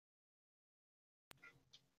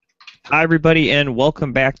Hi, everybody, and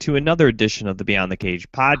welcome back to another edition of the Beyond the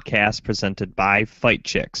Cage podcast presented by Fight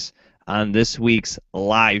Chicks. On this week's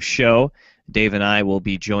live show, Dave and I will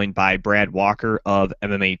be joined by Brad Walker of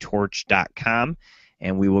MMAtorch.com,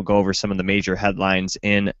 and we will go over some of the major headlines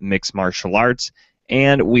in mixed martial arts,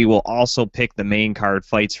 and we will also pick the main card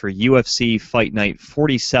fights for UFC Fight Night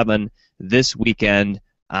 47 this weekend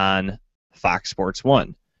on Fox Sports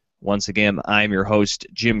 1. Once again, I'm your host,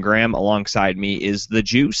 Jim Gramm. Alongside me is the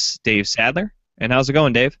Juice, Dave Sadler. And how's it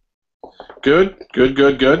going, Dave? Good.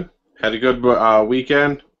 Had a good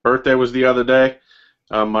weekend. Birthday was the other day,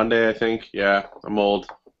 Monday, I think. Yeah, I'm old.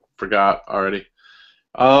 Forgot already.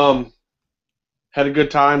 Had a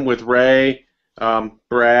good time with Ray,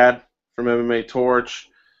 Brad from MMA Torch,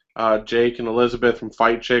 Jake and Elizabeth from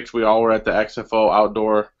Fight Chicks. We all were at the XFO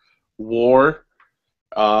Outdoor War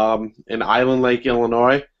in Island Lake,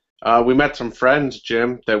 Illinois. We met some friends,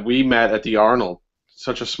 Jim, that we met at the Arnold.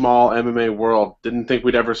 Such a small MMA world. Didn't think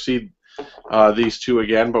we'd ever see these two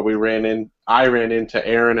again, but I ran into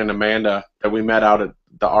Aaron and Amanda that we met out at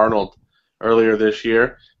the Arnold earlier this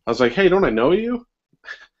year. I was like, hey, don't I know you?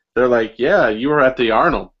 They're like, yeah, you were at the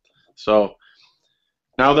Arnold. So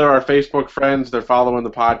now they're our Facebook friends. They're following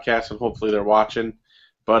the podcast, and hopefully they're watching.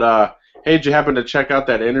 But, hey, did you happen to check out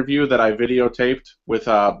that interview that I videotaped with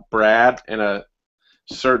Brad and a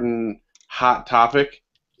certain hot topic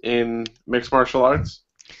in mixed martial arts?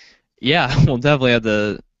 Yeah, we'll definitely have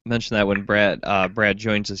to mention that when Brad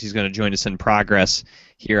joins us. He's going to join us in progress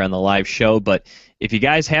here on the live show. But if you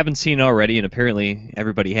guys haven't seen it already, and apparently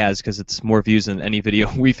everybody has because it's more views than any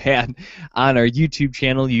video we've had on our YouTube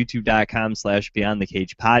channel,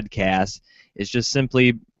 youtube.com/BeyondTheCagePodcast, it's just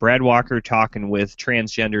simply Brad Walker talking with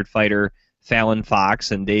transgendered fighter Fallon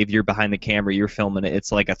Fox. And Dave, you're behind the camera, you're filming it.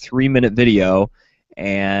 It's like a 3-minute video,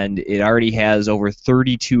 and it already has over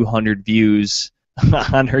 3,200 views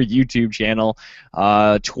on her YouTube channel,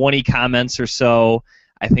 20 comments or so.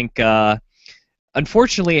 I think,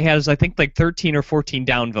 unfortunately, it has, I think, like 13 or 14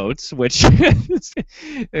 downvotes, which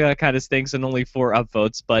kind of stinks, and only 4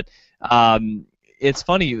 upvotes. But it's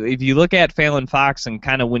funny, if you look at Fallon Fox and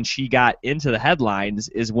kind of when she got into the headlines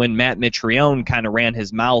is when Matt Mitrione kind of ran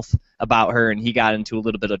his mouth about her, and he got into a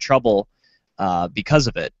little bit of trouble because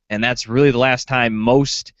of it. And that's really the last time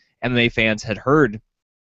most MMA fans had heard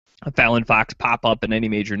Fallon Fox pop up in any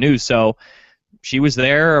major news. So she was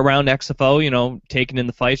there around XFO, taking in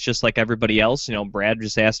the fights just like everybody else. Brad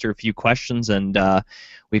just asked her a few questions, and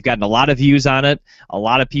we've gotten a lot of views on it. A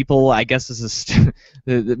lot of people, I guess this is,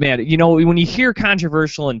 man, when you hear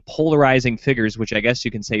controversial and polarizing figures, which I guess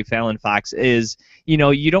you can say Fallon Fox is, you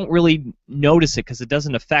don't really notice it because it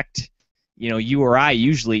doesn't affect you or I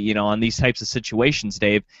usually, on these types of situations,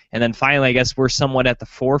 Dave. And then finally, I guess we're somewhat at the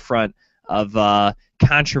forefront of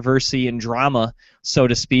controversy and drama, so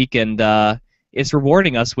to speak, and it's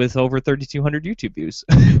rewarding us with over 3,200 YouTube views.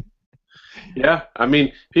 Yeah, I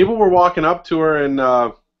mean, people were walking up to her and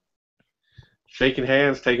shaking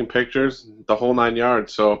hands, taking pictures, the whole 9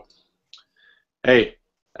 yards. So, hey,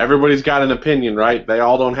 everybody's got an opinion, right? They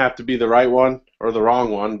all don't have to be the right one or the wrong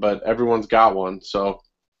one, but everyone's got one. So,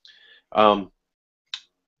 the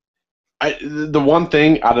one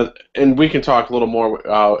thing and we can talk a little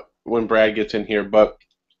more when Brad gets in here, but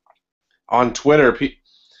on Twitter,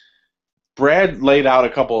 Brad laid out a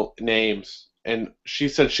couple names, and she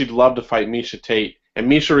said she'd love to fight Miesha Tate, and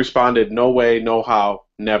Miesha responded, "No way, no how,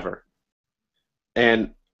 never."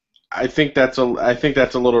 And I think that's a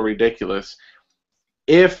little ridiculous.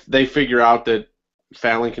 If they figure out that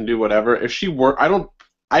Fallon can do whatever, if she were, I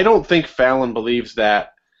don't think Fallon believes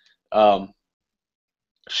that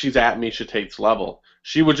she's at Miesha Tate's level.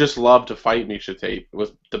 She would just love to fight Miesha Tate.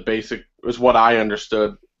 Was what I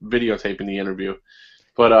understood videotaping the interview.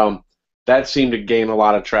 But that seemed to gain a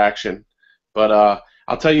lot of traction. But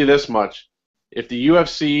I'll tell you this much. If the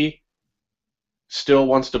UFC still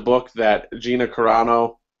wants to book that Gina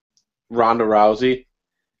Carano, Ronda Rousey,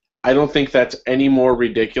 I don't think that's any more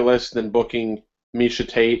ridiculous than booking Miesha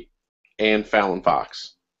Tate and Fallon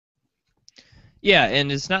Fox. Yeah,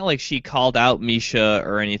 and it's not like she called out Miesha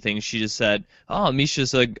or anything. She just said, "Oh,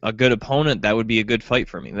 Misha's a good opponent. That would be a good fight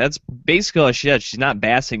for me." That's basically all she said. She's not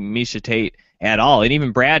bashing Miesha Tate at all. And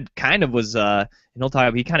even Brad kind of was, he kind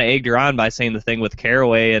of egged her on by saying the thing with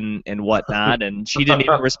Caraway and whatnot, and she didn't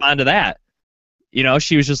even respond to that.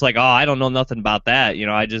 She was just like, "Oh, I don't know nothing about that.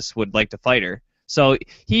 I just would like to fight her." So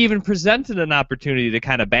he even presented an opportunity to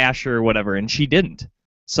kind of bash her or whatever, and she didn't.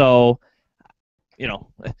 So,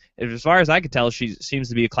 as far as I could tell, she seems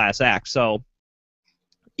to be a class act. So,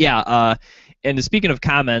 yeah, and speaking of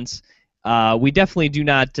comments, we definitely do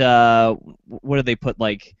not, what do they put,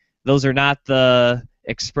 like, those are not the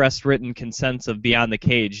expressed written consents of Beyond the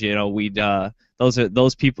Cage. You know, we'd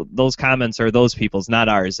those comments are those people's, not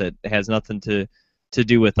ours. It has nothing to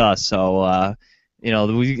do with us. So you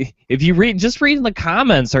know, if you just reading the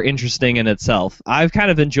comments are interesting in itself. I've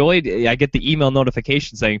kind of enjoyed. I get the email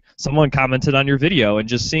notification saying someone commented on your video, and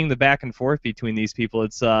just seeing the back and forth between these people.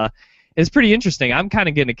 It's pretty interesting. I'm kind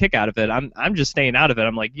of getting a kick out of it. I'm just staying out of it.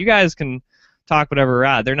 I'm like, you guys can talk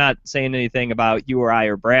whatever. They're not saying anything about you or I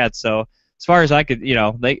or Brad. So as far as I could, you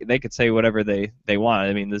know, they could say whatever they want.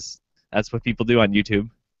 I mean, that's what people do on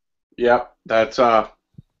YouTube. Yep, that's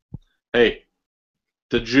hey,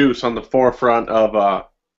 the juice on the forefront of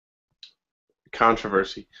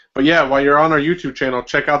controversy. But yeah, while you're on our YouTube channel,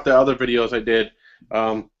 check out the other videos I did.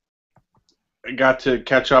 I got to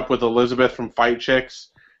catch up with Elizabeth from Fight Chicks,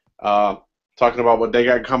 talking about what they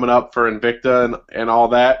got coming up for Invicta and all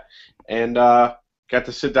that, and got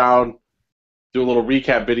to sit down, do a little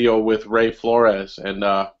recap video with Ray Flores, and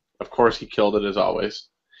of course he killed it as always.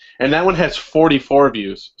 And that one has 44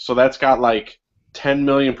 views, so that's got like 10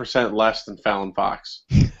 million% less than Fallon Fox.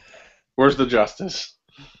 Where's the justice?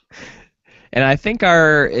 And I think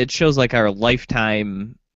it shows like our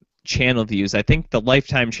lifetime channel views. I think the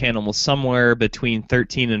lifetime channel was somewhere between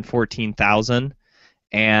 13 and 14,000,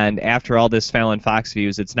 and after all this Fallon Fox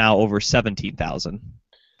views, it's now over 17,000.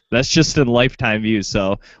 That's just in lifetime views,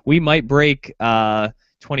 so we might break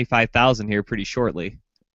 25,000 here pretty shortly.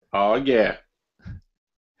 Oh yeah.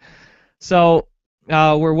 So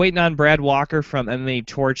we're waiting on Brad Walker from MMA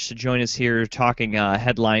Torch to join us here, talking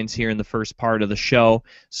headlines here in the first part of the show.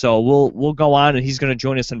 So we'll go on, and he's going to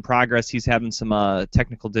join us in progress. He's having some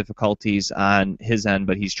technical difficulties on his end,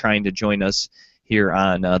 but he's trying to join us here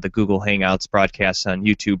on the Google Hangouts broadcast on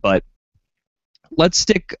YouTube. But let's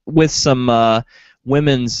stick with some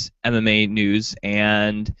women's MMA news,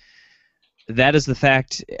 and that is the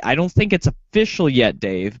fact, I don't think it's official yet,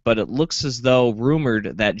 Dave, but it looks as though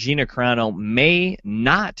rumored that Gina Carano may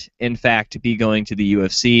not, in fact, be going to the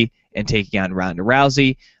UFC and taking on Ronda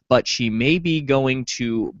Rousey, but she may be going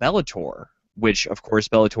to Bellator, which, of course,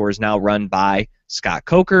 Bellator is now run by Scott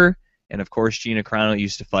Coker, and, of course, Gina Carano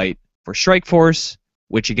used to fight for Strikeforce,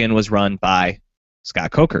 which, again, was run by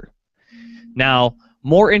Scott Coker. Now,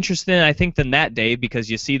 more interesting, I think, than that, Dave, because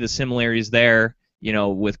you see the similarities there, you know,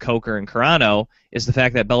 with Coker and Carano, is the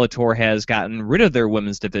fact that Bellator has gotten rid of their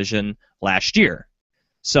women's division last year.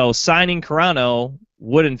 So signing Carano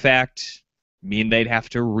would, in fact, mean they'd have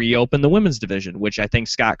to reopen the women's division, which I think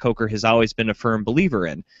Scott Coker has always been a firm believer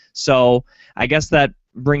in. So I guess that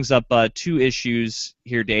brings up two issues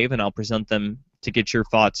here, Dave, and I'll present them to get your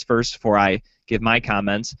thoughts first before I give my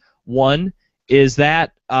comments. One, is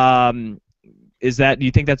that do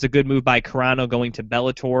you think that's a good move by Carano going to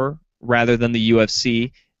Bellator rather than the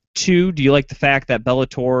UFC? Two, do you like the fact that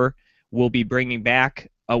Bellator will be bringing back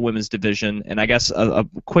a women's division? And I guess a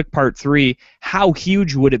quick part three, how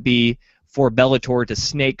huge would it be for Bellator to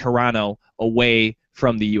snake Carano away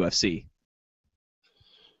from the UFC?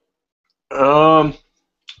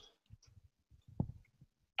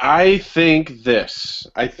 I think this.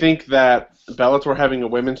 I think that Bellator having a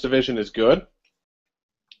women's division is good.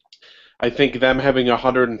 I think them having a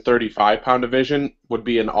 135-pound division would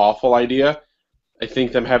be an awful idea. I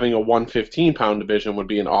think them having a 115-pound division would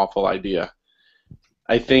be an awful idea.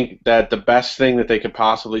 I think that the best thing that they could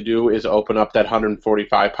possibly do is open up that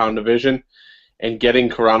 145-pound division, and getting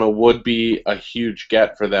Carano would be a huge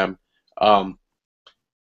get for them.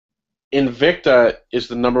 Invicta is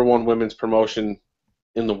the #1 women's promotion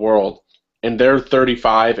in the world, and their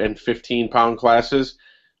 35 and 15-pound classes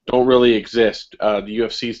don't really exist. The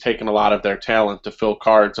UFC's taken a lot of their talent to fill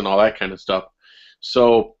cards and all that kind of stuff.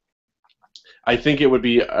 So I think it would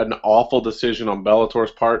be an awful decision on Bellator's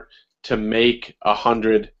part to make a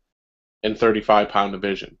 135-pound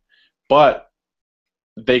division. But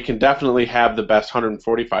they can definitely have the best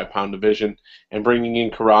 145-pound division, and bringing in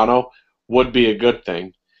Carano would be a good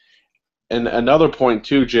thing. And another point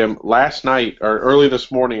too, Jim, last night or early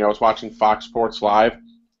this morning I was watching Fox Sports Live,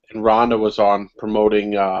 and Ronda was on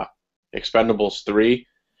promoting Expendables 3.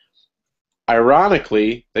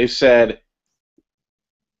 Ironically, they said,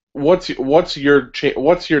 "What's your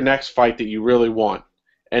next fight that you really want?"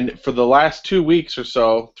 And for the last 2 weeks or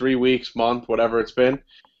so, 3 weeks, month, whatever it's been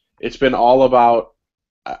all about,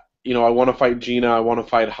 I want to fight Gina, I want to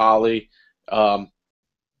fight Holly,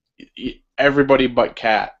 everybody but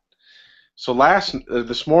Kat. So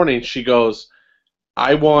this morning she goes,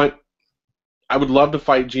 I would love to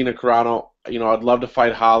fight Gina Carano. I'd love to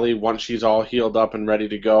fight Holly once she's all healed up and ready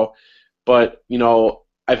to go. But,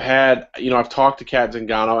 I've talked to Kat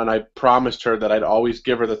Zingano, and I promised her that I'd always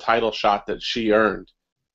give her the title shot that she earned.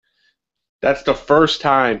 That's the first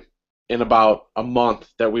time in about a month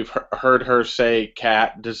that we've heard her say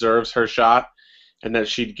Kat deserves her shot and that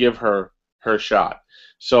she'd give her her shot.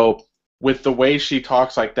 So with the way she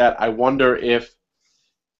talks like that, I wonder if,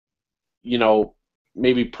 you know,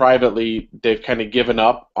 maybe privately they've kind of given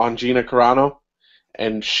up on Gina Carano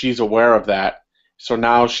and she's aware of that. So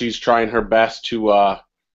now she's trying her best to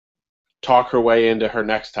talk her way into her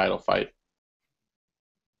next title fight.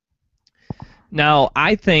 Now,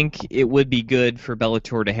 I think it would be good for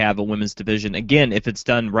Bellator to have a women's division, again, if it's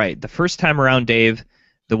done right. The first time around, Dave,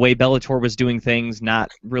 the way Bellator was doing things,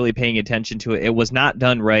 not really paying attention to it, it was not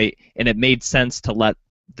done right, and it made sense to let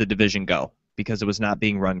the division go because it was not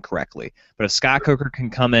being run correctly. But if Scott Coker can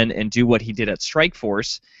come in and do what he did at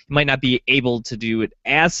Strikeforce, he might not be able to do it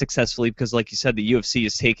as successfully because, like you said, the UFC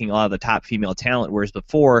is taking a lot of the top female talent, whereas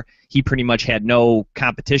before he pretty much had no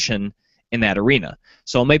competition in that arena.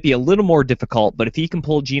 So it might be a little more difficult, but if he can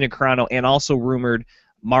pull Gina Carano and also rumored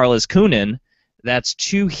Marlis Kunin, that's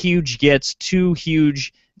two huge gets, two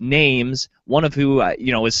huge names, one of who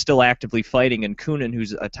is still actively fighting, and Kunin,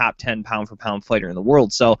 who's a top 10 pound-for-pound fighter in the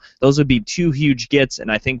world. So those would be two huge gets, and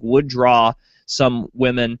I think would draw some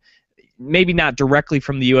women, maybe not directly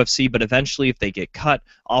from the UFC, but eventually if they get cut,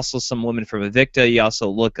 also some women from Invicta. You also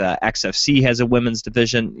look, XFC has a women's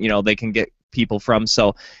division, they can get people from.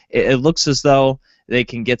 So it looks as though they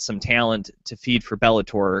can get some talent to feed for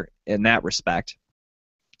Bellator in that respect.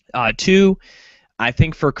 Two, I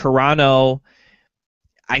think for Carano,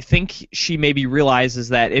 I think she maybe realizes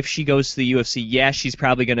that if she goes to the UFC, yeah, she's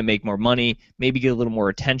probably going to make more money, maybe get a little more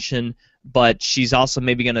attention, but she's also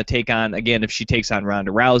maybe going to take on, again, if she takes on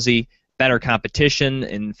Ronda Rousey, better competition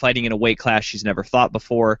and fighting in a weight class she's never fought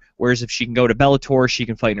before, whereas if she can go to Bellator, she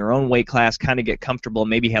can fight in her own weight class, kind of get comfortable, and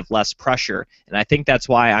maybe have less pressure. And I think that's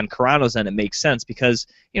why on Carano's end it makes sense because,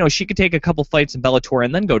 she could take a couple fights in Bellator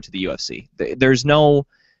and then go to the UFC. There's no,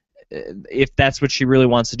 if that's what she really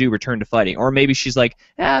wants to do, return to fighting. Or maybe she's like,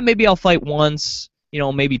 maybe I'll fight once,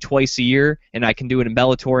 maybe twice a year, and I can do it in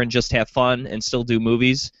Bellator and just have fun and still do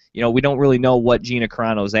movies. We don't really know what Gina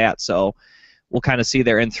Carano's at, so we'll kind of see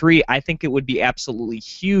there. And three, I think it would be absolutely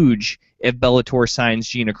huge if Bellator signs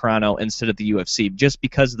Gina Carano instead of the UFC, just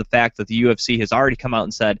because of the fact that the UFC has already come out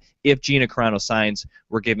and said, if Gina Carano signs,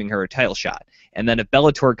 we're giving her a title shot. And then if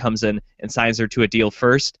Bellator comes in and signs her to a deal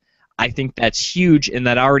first, I think that's huge, and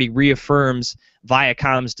that already reaffirms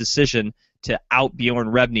Viacom's decision to out Bjorn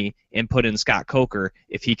Rebney and put in Scott Coker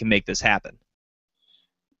if he can make this happen.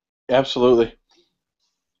 Absolutely.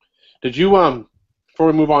 Did you before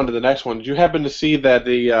we move on to the next one, did you happen to see that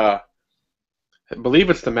I believe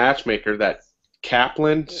it's the matchmaker, that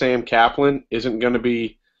Sam Kaplan, isn't going to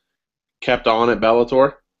be kept on at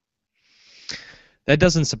Bellator? That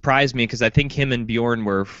doesn't surprise me because I think him and Bjorn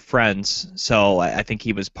were friends, so I think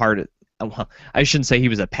he was part of. Well, I shouldn't say he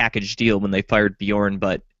was a package deal when they fired Bjorn,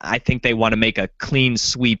 but I think they want to make a clean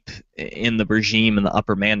sweep in the regime and the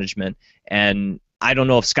upper management. And I don't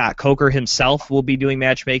know if Scott Coker himself will be doing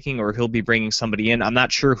matchmaking or he'll be bringing somebody in. I'm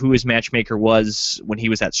not sure who his matchmaker was when he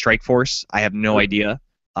was at Strikeforce. I have no idea.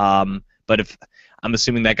 But if I'm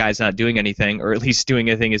assuming that guy's not doing anything, or at least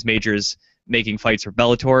doing anything as major as making fights for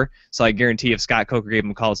Bellator. So I guarantee if Scott Coker gave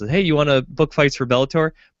him a call and said, hey, you want to book fights for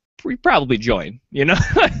Bellator? We'd probably join,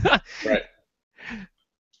 Right.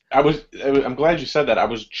 I'm glad you said that. I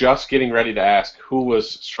was just getting ready to ask who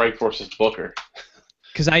was Strikeforce's booker.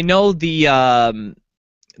 Because I know the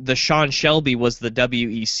Sean Shelby was the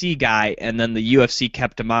WEC guy, and then the UFC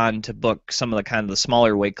kept him on to book some of the kind of the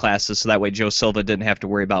smaller weight classes, so that way Joe Silva didn't have to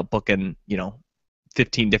worry about booking,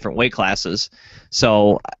 15 different weight classes.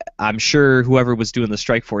 So I'm sure whoever was doing the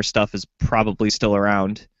Strikeforce stuff is probably still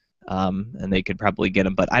around, and they could probably get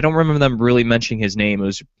him. But I don't remember them really mentioning his name. It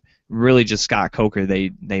was really just Scott Coker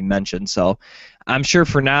they mentioned. So I'm sure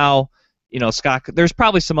for now, Scott, there's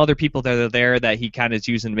probably some other people that are there that he kind of is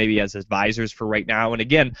using maybe as advisors for right now. And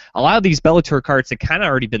again, a lot of these Bellator cards have kind of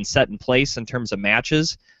already been set in place in terms of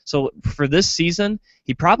matches. So for this season,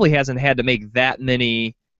 he probably hasn't had to make that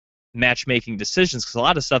many matchmaking decisions because a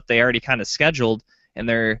lot of stuff they already kind of scheduled, and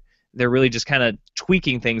they're really just kind of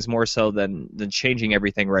tweaking things more so than changing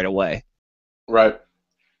everything right away. Right.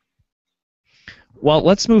 Well,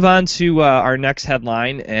 let's move on to our next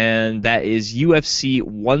headline, and that is UFC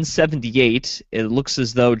 178. It looks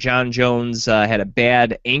as though John Jones had a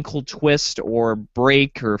bad ankle twist or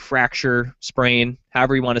break or fracture, sprain,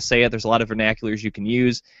 however you want to say it. There's a lot of vernaculars you can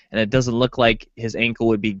use, and it doesn't look like his ankle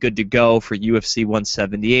would be good to go for UFC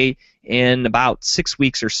 178 in about 6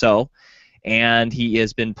 weeks or so. and he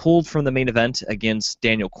has been pulled from the main event against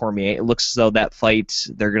Daniel Cormier. It looks as though that fight,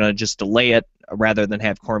 they're going to just delay it rather than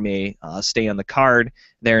have Cormier stay on the card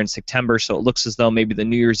there in September. So it looks as though maybe the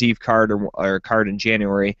New Year's Eve card or card in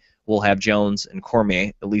January will have Jones and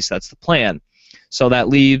Cormier. At least that's the plan. So that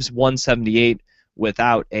leaves 178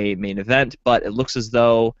 without a main event, but it looks as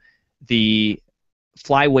though the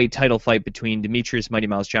flyweight title fight between Demetrius Mighty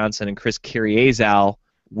Mouse Johnson and Chris Carriezal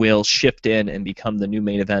will shift in and become the new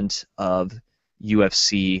main event of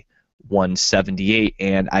UFC 178.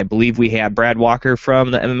 And I believe we have Brad Walker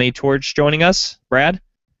from the MMA Torch joining us. Brad?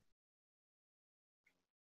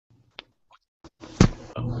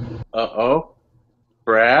 Uh-oh.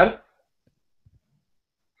 Brad?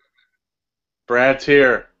 Brad's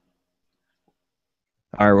here.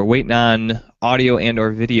 All right, we're waiting on audio and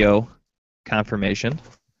or video confirmation.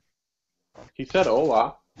 He said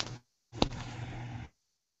hola.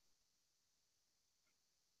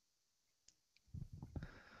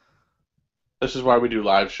 This is why we do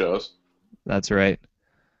live shows. That's right.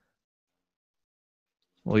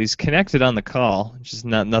 Well, he's connected on the call, just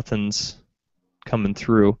nothing's coming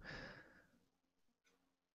through.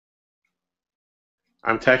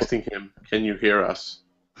 I'm texting him. Can you hear us?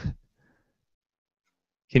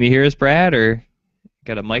 Can you hear us, Brad, or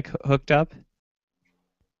got a mic hooked up?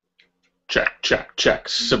 Check, check, check.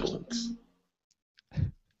 Sibilance.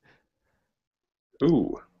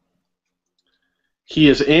 Ooh. He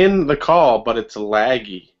is in the call, but it's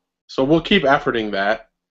laggy. So we'll keep efforting that.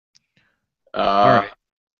 All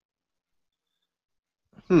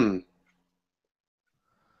right.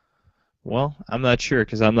 Well, I'm not sure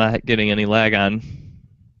because I'm not getting any lag on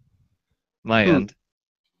my end.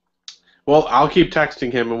 Well, I'll keep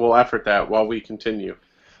texting him, and we'll effort that while we continue.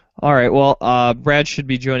 All right, well, Brad should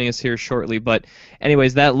be joining us here shortly, but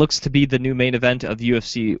anyways, that looks to be the new main event of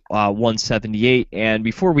UFC 178. And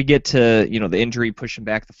before we get to the injury pushing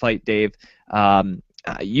back the fight, Dave,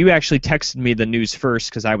 you actually texted me the news first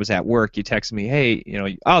because I was at work. You texted me, hey,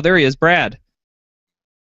 oh, there he is, Brad.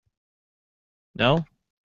 No?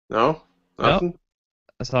 No? Nothing? Nope.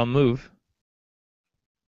 I saw him move.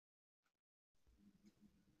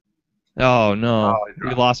 Oh no,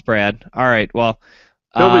 we lost Brad. All right, well.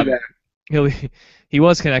 He'll be back. He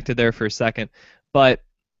was connected there for a second. But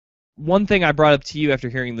one thing I brought up to you after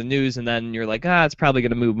hearing the news, and then you're like, it's probably going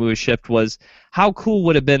to move shift, was how cool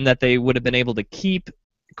would it have been that they would have been able to keep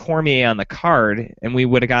Cormier on the card, and we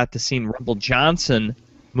would have got to see Rumble Johnson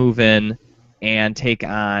move in and take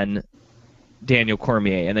on Daniel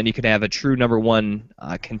Cormier, and then you could have a true number one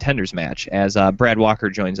contenders match as Brad Walker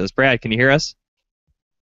joins us. Brad, can you hear us?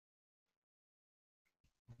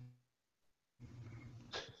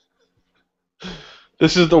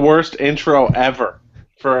 This is the worst intro ever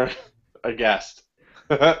for a guest.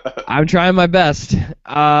 I'm trying my best.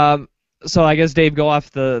 So I guess Dave, go off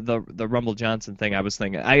the Rumble Johnson thing. I was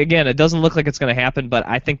thinking. Again, it doesn't look like it's going to happen, but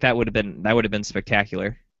I think that would have been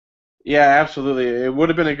spectacular. Yeah, absolutely. It would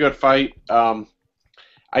have been a good fight.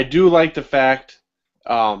 I do like the fact,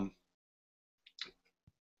 Rumble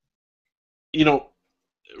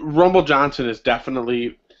Johnson is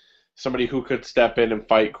definitely somebody who could step in and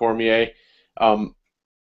fight Cormier.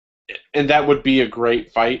 And that would be a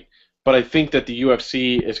great fight, but I think that the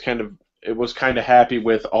UFC was kind of happy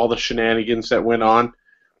with all the shenanigans that went on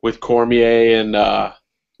with Cormier and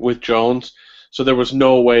with Jones. So there was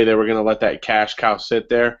no way they were going to let that cash cow sit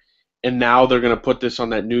there. And now they're going to put this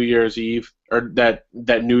on that New Year's Eve or that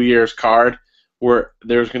New Year's card where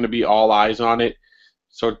there's going to be all eyes on it.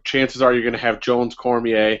 So chances are you're going to have Jones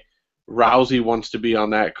Cormier. Rousey wants to be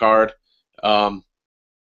on that card. I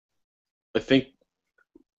think.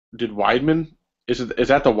 Did Weidman? Is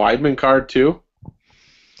that the Weidman card too?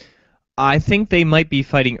 I think they might be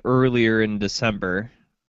fighting earlier in December.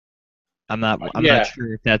 I'm not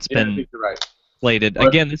sure if that's been I think you're right. slated. But,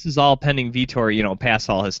 again, this is all pending Vitor, pass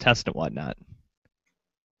all his tests and whatnot.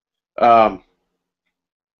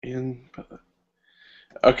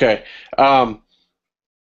 Okay.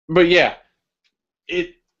 But yeah,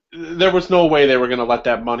 there was no way they were going to let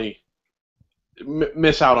that money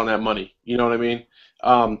miss out on that money. You know what I mean?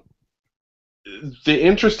 The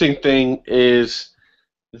interesting thing is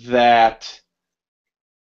that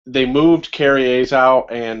they moved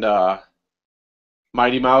Carriezal and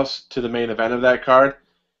Mighty Mouse to the main event of that card.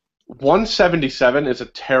 177 is a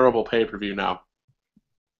terrible pay-per-view now.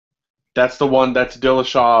 That's the one that's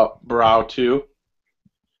Dillashaw Barao 2.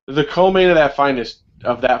 The co-main of that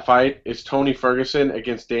fight is Tony Ferguson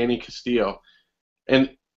against Danny Castillo.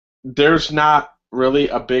 And there's not really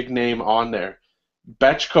a big name on there.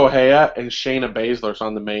 Betch Correia and Shayna Baszler's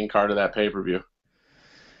on the main card of that pay-per-view.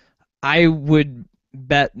 I would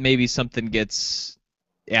bet maybe something gets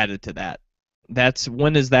added to that.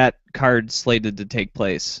 When is that card slated to take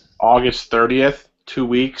place? August 30th, 2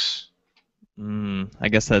 weeks. I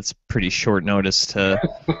guess that's pretty short notice to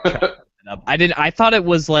try to set it up. I thought it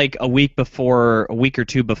was like a week or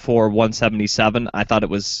two before 177. I thought it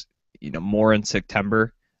was, more in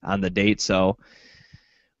September on the date. So,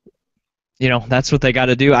 that's what they got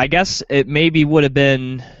to do. I guess it maybe would have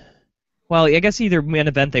been. Well, I guess either main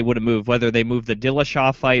event they would have moved, whether they moved the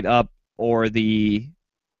Dillashaw fight up or the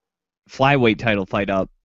flyweight title fight up.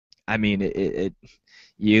 I mean,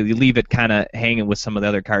 you leave it kind of hanging with some of the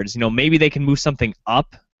other cards. Maybe they can move something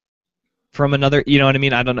up from another. You know what I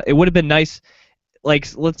mean? I don't know. It would have been nice. Like,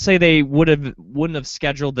 let's say they wouldn't have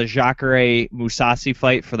scheduled the Jacare Mousasi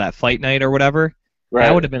fight for that fight night or whatever. Right.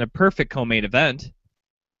 That would have been a perfect co-main event.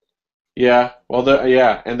 Yeah. Well,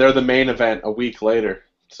 and they're the main event a week later.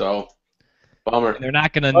 So, bummer. And they're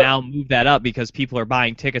not going to now move that up because people are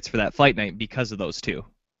buying tickets for that fight night because of those two.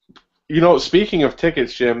 Speaking of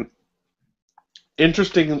tickets, Jim,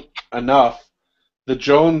 interesting enough, the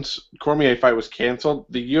Jones-Cormier fight was canceled.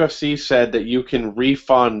 The UFC said that you can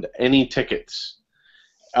refund any tickets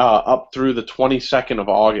up through the 22nd of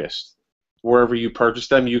August. Wherever you purchase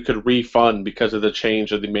them, you could refund because of the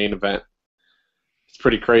change of the main event. It's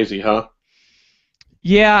pretty crazy, huh?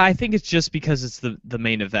 Yeah, I think it's just because it's the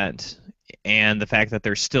main event and the fact that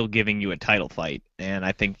they're still giving you a title fight. And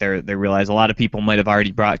I think they realize a lot of people might have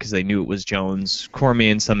already brought because they knew it was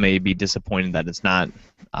Jones-Cormier, and some may be disappointed that it's not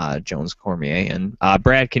Jones-Cormier. And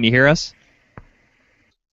Brad, can you hear us?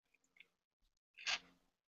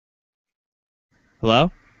 Hello?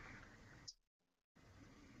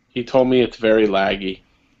 He told me it's very laggy.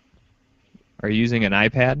 Are you using an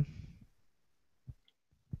iPad?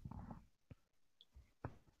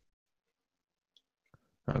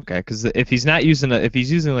 Okay, because if he's using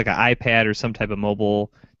like an iPad or some type of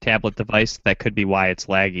mobile tablet device, that could be why it's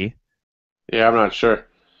laggy. Yeah, I'm not sure.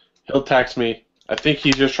 He'll text me. I think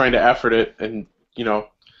he's just trying to effort it, and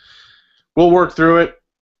we'll work through it.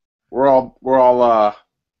 We're all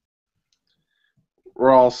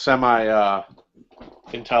semi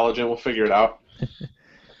intelligent. We'll figure it out.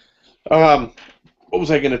 What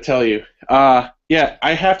was I going to tell you? Yeah,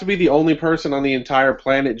 I have to be the only person on the entire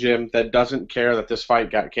planet, Jim, that doesn't care that this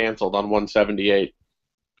fight got canceled on 178.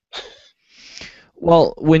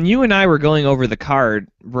 Well, when you and I were going over the card,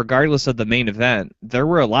 regardless of the main event, there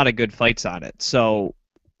were a lot of good fights on it. So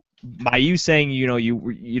by you saying, you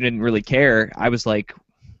didn't really care, I was like,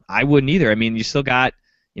 I wouldn't either. I mean, you still got,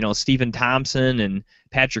 Stephen Thompson and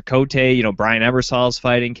Patrick Cote, Brian Ebersol's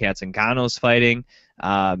fighting, Katzengano's fighting.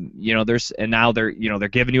 Now they're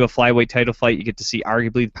giving you a flyweight title fight. You get to see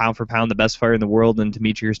arguably pound for pound the best fighter in the world in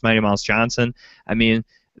Demetrius Mighty Mouse Johnson. I mean,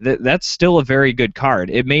 that's still a very good card.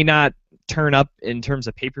 It may not turn up in terms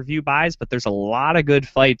of pay-per-view buys, but there's a lot of good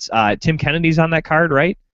fights. Tim Kennedy's on that card,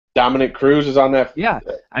 right? Dominic Cruz is on that. Yeah,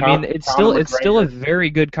 I mean, it's still a very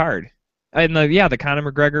good card. And the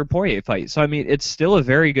Conor McGregor Poirier fight. So I mean, it's still a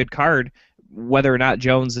very good card, whether or not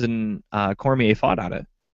Jones and Cormier fought on it.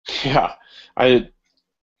 Yeah,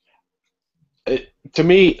 to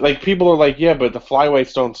me, like, people are like, yeah, but the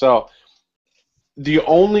flyweights don't sell. The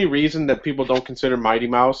only reason that people don't consider Mighty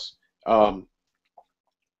Mouse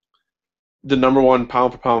the number one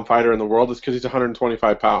pound-for-pound fighter in the world is because he's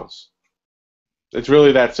 125 pounds. It's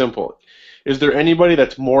really that simple. Is there anybody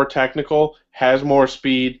that's more technical, has more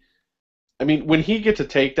speed? I mean, when he gets a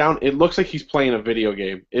takedown, it looks like he's playing a video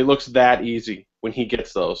game. It looks that easy when he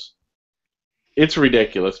gets those. It's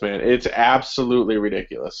ridiculous, man. It's absolutely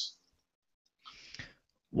ridiculous.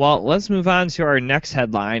 Well, let's move on to our next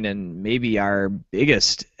headline, and maybe our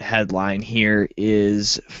biggest headline here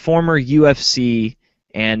is former UFC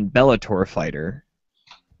and Bellator fighter,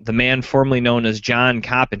 the man formerly known as John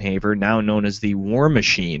Koppenhaver, now known as the War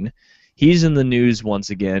Machine. He's in the news once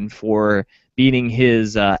again for beating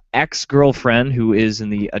his ex-girlfriend, who is in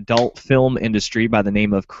the adult film industry by the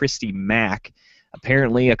name of Christy Mack.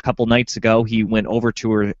 Apparently, a couple nights ago, he went over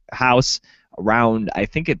to her house around, I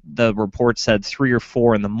think the report said 3 or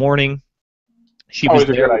 4 in the morning. She was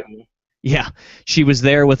there. Yeah, she was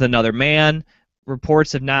there with another man.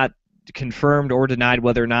 Reports have not confirmed or denied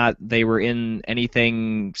whether or not they were in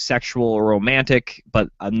anything sexual or romantic, but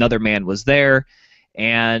another man was there.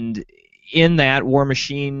 And in that, War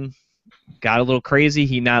Machine got a little crazy.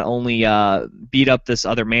 He not only beat up this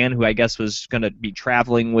other man who I guess was going to be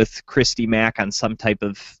traveling with Christy Mack on some type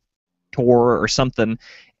of tour or something,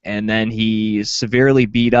 and then he severely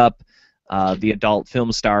beat up the adult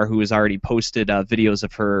film star who has already posted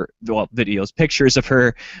pictures of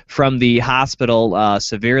her from the hospital,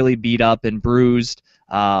 severely beat up and bruised.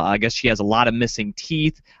 I guess she has a lot of missing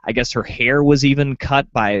teeth. I guess her hair was even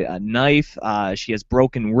cut by a knife. She has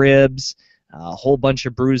broken ribs, a whole bunch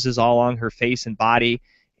of bruises all along her face and body.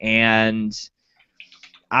 And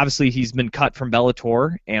obviously he's been cut from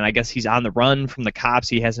Bellator, and I guess he's on the run from the cops.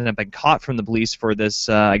 He hasn't been caught from the police for this,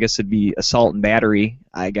 I guess it'd be assault and battery,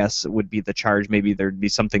 I guess would be the charge. Maybe there'd be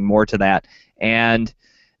something more to that. And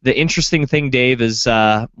the interesting thing, Dave, is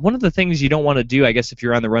one of the things you don't want to do, I guess, if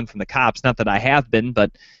you're on the run from the cops, not that I have been,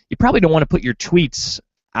 but you probably don't want to put your tweets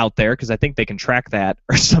out there because I think they can track that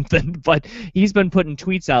or something. But he's been putting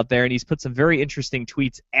tweets out there, and he's put some very interesting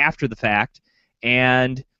tweets after the fact.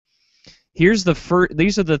 And here's the first.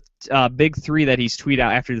 These are the big three that he's tweeted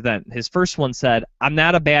out after the event. His first one said, "I'm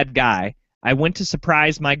not a bad guy. I went to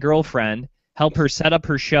surprise my girlfriend, help her set up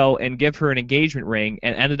her show, and give her an engagement ring,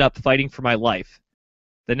 and ended up fighting for my life."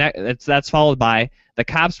 That's followed by, "The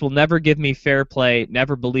cops will never give me fair play,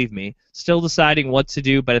 never believe me. Still deciding what to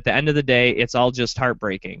do, but at the end of the day, it's all just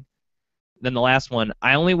heartbreaking." Then the last one,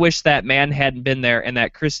 "I only wish that man hadn't been there and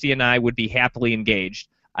that Christy and I would be happily engaged.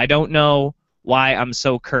 I don't know why I'm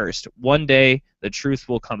so cursed. One day, the truth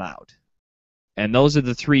will come out." And those are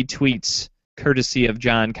the three tweets courtesy of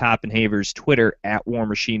John Koppenhaver's Twitter at War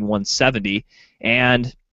Machine 170.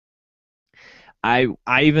 And I've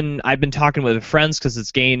been talking with friends because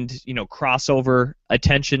it's gained, crossover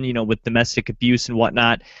attention, with domestic abuse and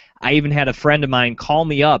whatnot. I even had a friend of mine call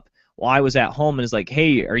me up while I was at home and is like,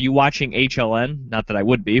 "Hey, are you watching HLN?" Not that I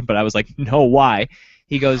would be, but I was like, "No, why?"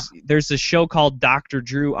 He goes, "There's this show called Dr.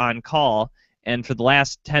 Drew on Call, and for the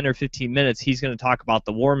last 10 or 15 minutes, he's going to talk about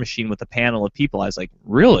the War Machine with a panel of people." I was like,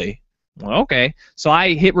 "Really?" Well, okay. So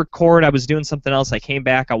I hit record. I was doing something else. I came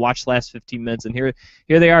back. I watched the last 15 minutes, and here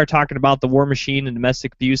they are talking about the War Machine and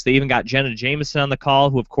domestic abuse. They even got Jenna Jameson on the call,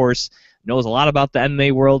 who, of course, knows a lot about the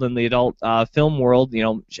MMA world and the adult film world.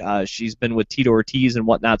 She's been with Tito Ortiz and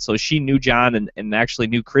whatnot, so she knew John and actually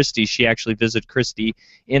knew Christy. She actually visited Christy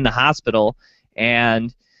in the hospital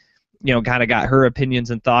and, kind of got her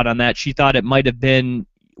opinions and thought on that. She thought it might have been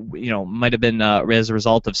as a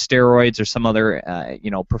result of steroids or some other,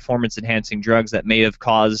 performance-enhancing drugs that may have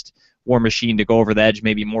caused War Machine to go over the edge,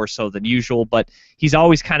 maybe more so than usual. But he's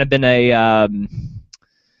always kind of been I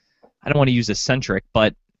don't want to use eccentric,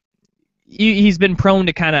 but he's been prone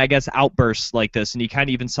to kind of, I guess, outbursts like this. And you kind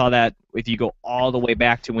of even saw that if you go all the way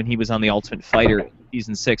back to when he was on The Ultimate Fighter,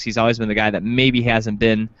 Season 6. He's always been the guy that maybe hasn't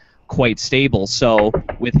been quite stable. So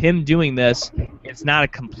with him doing this, it's not a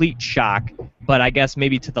complete shock, but I guess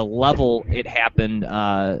maybe to the level it happened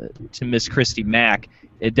to Miss Christy Mack,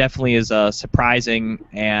 it definitely is surprising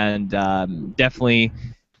and definitely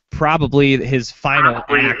probably his final act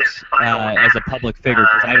as a public figure,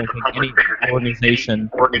 because I don't think any organization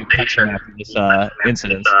would touch him after this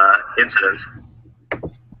incident.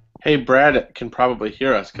 Hey, Brad can probably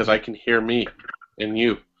hear us because I can hear me and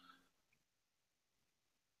you.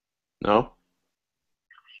 No?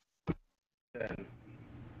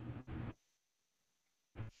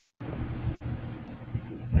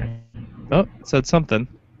 Oh, it said something.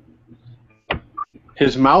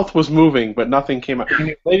 His mouth was moving, but nothing came out.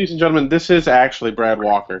 Ladies and gentlemen, this is actually Brad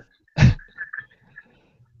Walker.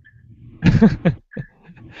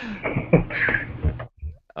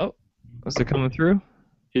 Oh, is it coming through?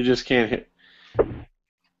 You just can't hear.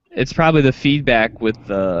 It's probably the feedback with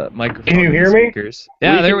the microphone. Can you hear me? Speakers.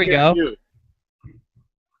 Yeah, there we go. You.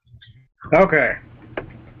 Okay.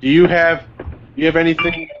 Do you have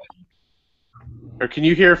anything, or can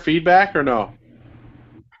you hear feedback or no?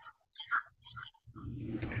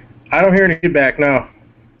 I don't hear any feedback, no.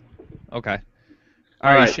 Okay.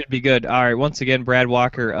 All right, should be good. All right, once again, Brad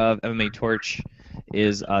Walker of MMA Torch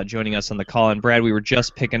is joining us on the call. And Brad, we were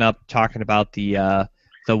just picking up talking about the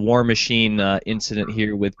War Machine incident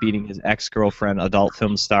here with beating his ex-girlfriend, adult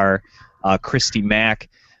film star Christy Mack.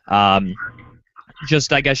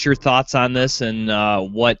 Just, I guess, your thoughts on this and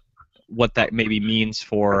what that maybe means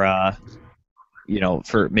for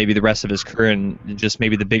for maybe the rest of his career, and just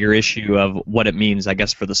maybe the bigger issue of what it means, I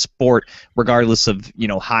guess, for the sport, regardless of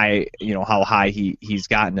how high he's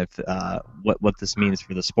gotten. If what this means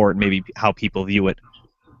for the sport, and maybe how people view it.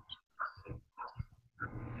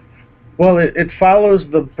 Well, it follows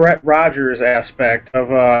the Brett Rogers aspect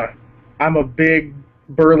of I'm a big,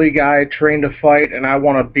 burly guy trained to fight, and I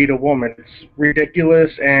want to beat a woman. It's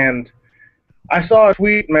ridiculous, and I saw a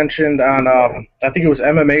tweet mentioned on, I think it was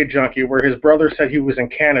MMA Junkie, where his brother said he was in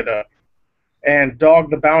Canada, and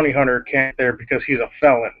Dog the Bounty Hunter can't there because he's a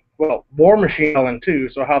felon. Well, War Machine felon too,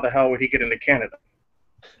 so how the hell would he get into Canada?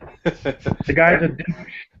 The guy's a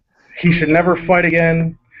douche. He should never fight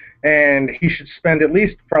again. And he should spend at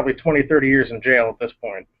least probably 20, 30 years in jail at this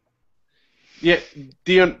point. Yeah,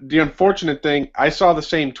 the unfortunate thing, I saw the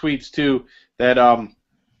same tweets too, that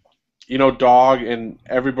Dog and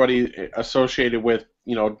everybody associated with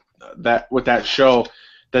that show,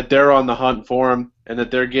 that they're on the hunt for him, and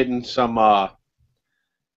that they're getting some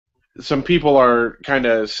people are kind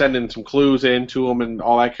of sending some clues into him and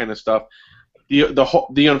all that kind of stuff.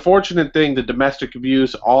 The unfortunate thing, the domestic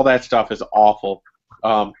abuse, all that stuff is awful.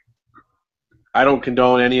 I don't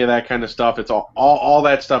condone any of that kind of stuff. It's all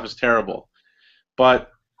that stuff is terrible.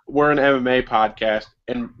 But we're an MMA podcast,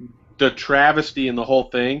 and the travesty in the whole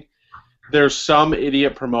thing, there's some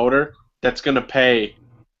idiot promoter that's going to pay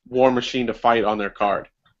War Machine to fight on their card.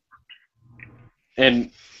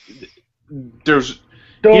 And there's...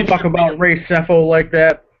 Don't talk about Ray Cepho like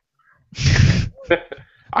that.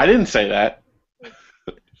 I didn't say that.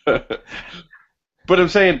 But I'm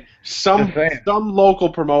saying some local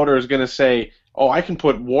promoter is going to say, oh, I can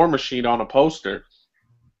put War Machine on a poster.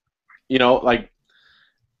 Like,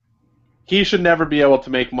 he should never be able to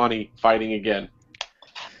make money fighting again.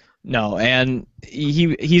 No, and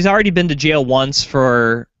he's already been to jail once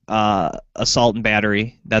for assault and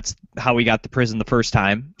battery. That's how he got to prison the first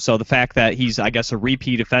time. So the fact that he's, I guess, a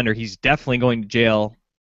repeat offender, he's definitely going to jail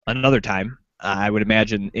another time. I would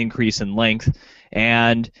imagine increase in length.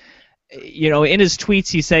 And in his tweets,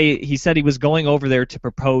 he said he was going over there to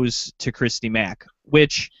propose to Christy Mack,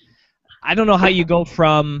 which I don't know how you go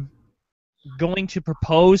from going to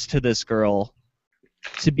propose to this girl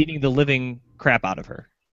to beating the living crap out of her.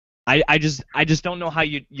 I just don't know how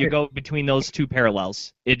you go between those two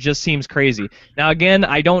parallels. It just seems crazy. Now again,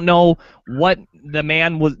 I don't know what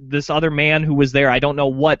this other man who was there, I don't know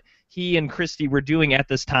what he and Christy were doing at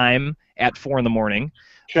this time at 4 a.m.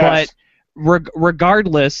 But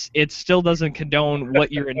regardless, it still doesn't condone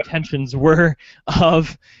what your intentions were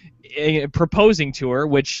of proposing to her,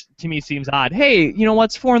 which to me seems odd. Hey, you know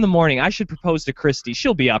what's 4 a.m? I should propose to Christy.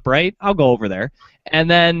 She'll be up, right? I'll go over there. And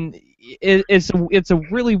then it's a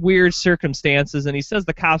really weird circumstances, and he says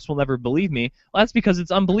the cops will never believe me. Well, that's because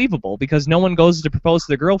it's unbelievable, because no one goes to propose to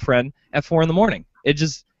their girlfriend at 4 a.m. It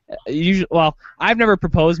just usually, well, I've never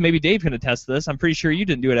proposed. Maybe Dave can attest to this. I'm pretty sure you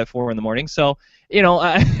didn't do it at 4 a.m. So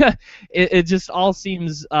it just all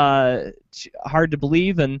seems hard to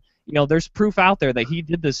believe, and there's proof out there that he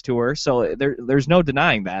did this to her, so there's no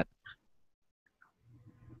denying that.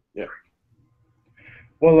 Yeah.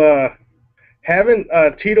 Well, haven't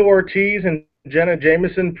Tito Ortiz and Jenna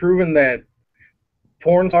Jameson proven that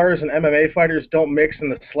porn stars and MMA fighters don't mix in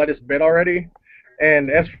the slightest bit already?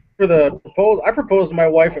 And as for the proposal, I proposed to my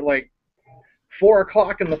wife at like 4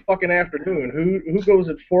 o'clock in the fucking afternoon. Who goes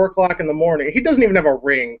at 4 o'clock in the morning? He doesn't even have a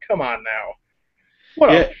ring. Come on now.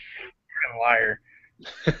 What a fucking liar.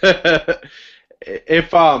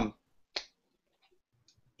 If how,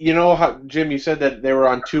 Jim, you said that they were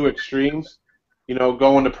on two extremes,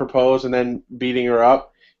 going to propose and then beating her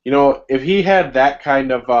up. If he had that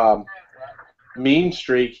kind of mean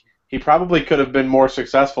streak, he probably could have been more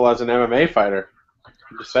successful as an MMA fighter.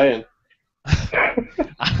 I'm just saying.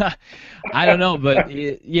 I don't know, but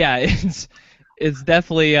it's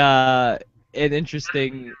definitely an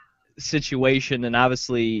interesting situation, and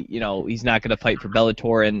obviously, he's not going to fight for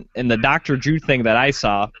Bellator. And the Dr. Drew thing that I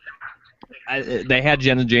saw, they had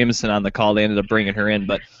Jenna Jameson on the call. They ended up bringing her in,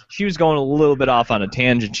 but she was going a little bit off on a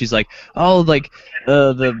tangent. She's like, oh, like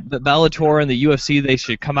the Bellator and the UFC, they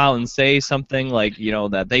should come out and say something like,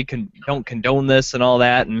 that they don't condone this and all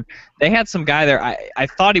that. And they had some guy there. I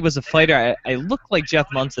thought he was a fighter. I looked like Jeff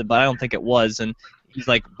Munson, but I don't think it was. And he's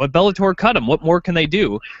like, but Bellator cut him. What more can they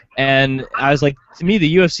do? And I was like, to me,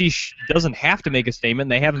 the UFC doesn't have to make a statement.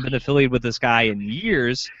 They haven't been affiliated with this guy in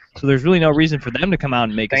years, so there's really no reason for them to come out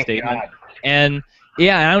and make a statement. God. And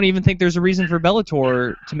yeah, I don't even think there's a reason for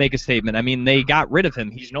Bellator to make a statement. I mean, they got rid of him.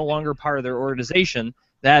 He's no longer part of their organization.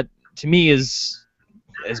 That, to me, is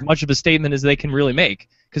as much of a statement as they can really make.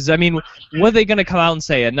 Because, I mean, what are they going to come out and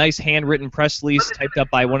say? A nice handwritten press release typed up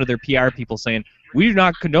by one of their PR people saying, we do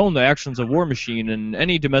not condone the actions of War Machine and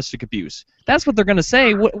any domestic abuse. That's what they're going to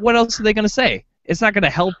say. What else are they going to say? It's not going to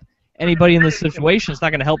help anybody in this situation. It's not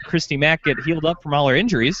going to help Christy Mack get healed up from all her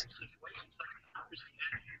injuries.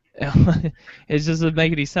 It just doesn't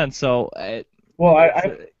make any sense. So, I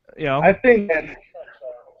think that.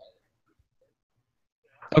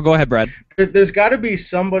 Oh, go ahead, Brad. There's got to be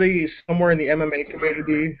somebody somewhere in the MMA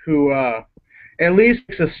community who at least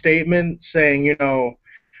makes a statement saying, a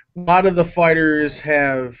lot of the fighters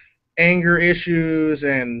have anger issues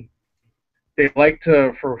and they like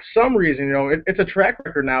to, for some reason, it's a track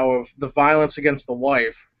record now of the violence against the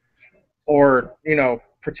wife or,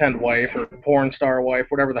 pretend wife or porn star wife,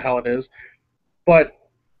 whatever the hell it is. But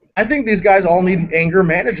I think these guys all need anger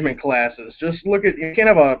management classes. Just look at, you can't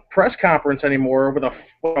have a press conference anymore with a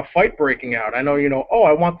fight breaking out. I know, oh,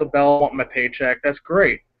 I want the bell, I want my paycheck. That's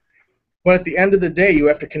great. But at the end of the day, you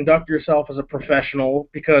have to conduct yourself as a professional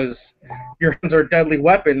because your hands are deadly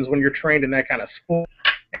weapons when you're trained in that kind of sport.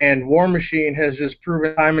 And War Machine has just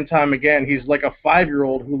proven time and time again he's like a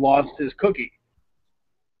 5-year-old who lost his cookie.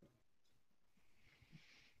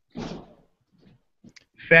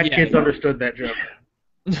 Fat kids understood that joke.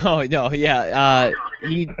 No, yeah.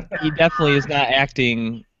 He definitely is not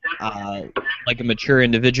acting like a mature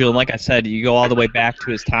individual. And like I said, you go all the way back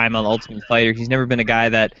to his time on Ultimate Fighter. He's never been a guy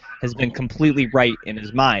that has been completely right in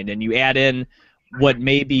his mind. And you add in what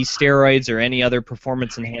may be steroids or any other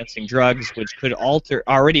performance-enhancing drugs, which could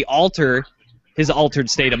already alter his altered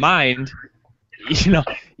state of mind.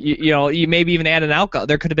 You maybe even add an alcohol.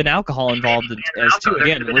 There could have been alcohol involved as too.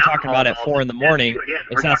 Again, we're talking about at 4 in the morning.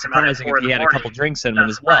 It's not surprising if he had a couple drinks in him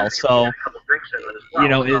as well. So,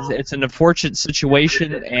 it's an unfortunate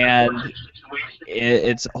situation, and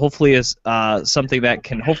it's hopefully something that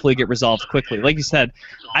can hopefully get resolved quickly. Like you said,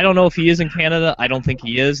 I don't know if he is in Canada. I don't think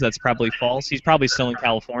he is. That's probably false. He's probably still in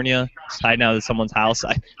California, just hiding out at someone's house.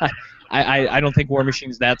 I don't think War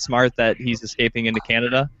Machine's that smart that he's escaping into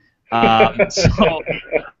Canada. I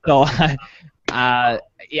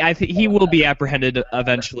think he will be apprehended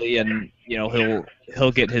eventually, and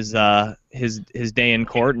he'll get his day in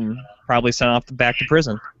court and probably sent off back to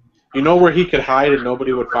prison. You know where he could hide and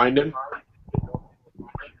nobody would find him?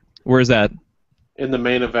 Where's that? In the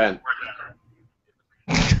main event.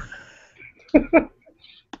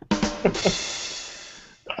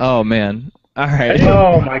 Oh man! All right.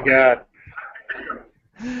 Oh my God.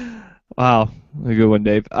 Wow, a good one,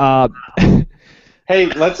 Dave. Hey,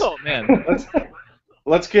 let's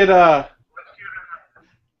get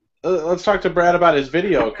let's talk to Brad about his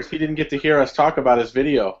video because he didn't get to hear us talk about his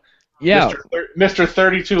video. Yeah, Mr.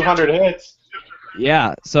 3,200 hits.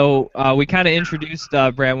 Yeah, so we kind of introduced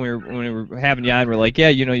Brad when we were having you on. We're like, yeah,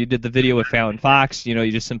 you did the video with Fallon Fox.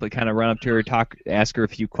 You just simply kind of run up to her, ask her a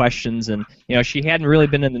few questions, and she hadn't really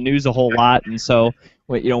been in the news a whole lot. And so,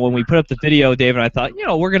 when we put up the video, Dave and I thought,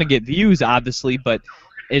 we're gonna get views, obviously, but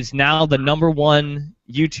it's now the #1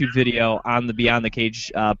 YouTube video on the Beyond the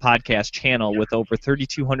Cage podcast channel with over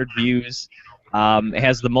 3,200 views. It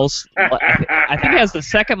has the most, I think it has the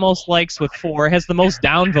second most likes with 4. It has the most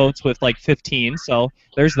downvotes with like 15, so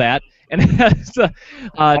there's that. And it has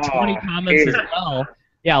 20 comments as well.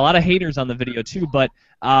 Yeah, a lot of haters on the video too, but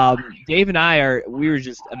Dave and we were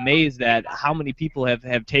just amazed at how many people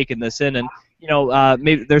have taken this in. And,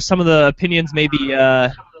 maybe there's some of the opinions maybe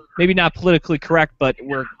not politically correct, but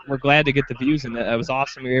we're glad to get the views, and it was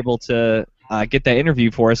awesome we were able to get that interview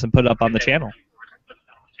for us and put it up on the channel.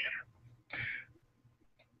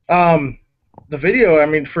 The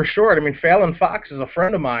video, for sure. Fallon Fox is a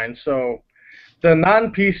friend of mine, so the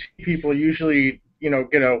non-PC people usually,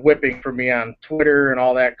 get a whipping from me on Twitter and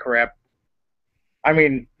all that crap.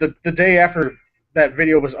 The day after that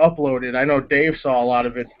video was uploaded, I know Dave saw a lot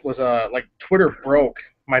of it, was like Twitter broke.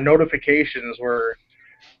 My notifications were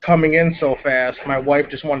coming in so fast, my wife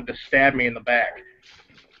just wanted to stab me in the back.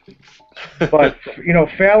 But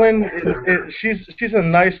Fallon, she's a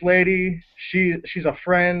nice lady. She's a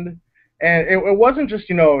friend, and it wasn't just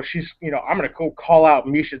she's I'm gonna go call out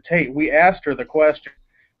Miesha Tate. We asked her the question,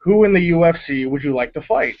 who in the UFC would you like to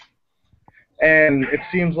fight? And it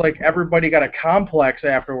seems like everybody got a complex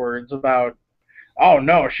afterwards about, oh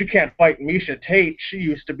no, she can't fight Miesha Tate. She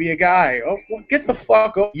used to be a guy. Oh, well, get the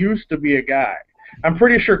fuck up. Used to be a guy. I'm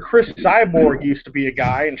pretty sure Chris Cyborg used to be a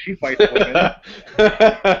guy, and she fights women.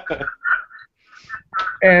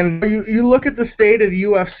 And you look at the state of the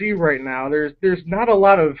UFC right now, there's not a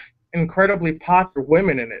lot of incredibly popular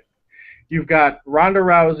women in it. You've got Ronda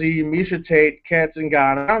Rousey, Miesha Tate, Kat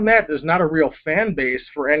Zingano. On that, there's not a real fan base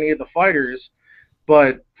for any of the fighters,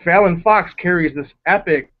 but Fallon Fox carries this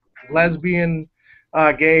epic lesbian,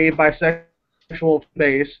 gay, bisexual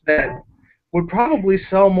base that would probably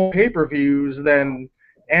sell more pay-per-views than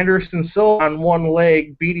Anderson Silva on one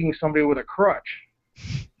leg beating somebody with a crutch.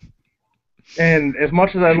 And as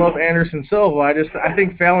much as I love Anderson Silva, I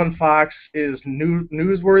think Fallon Fox is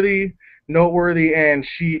newsworthy, noteworthy, and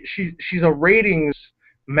she's a ratings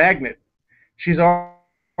magnet. She's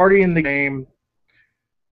already in the game.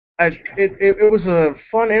 It was a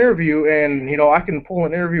fun interview, and I can pull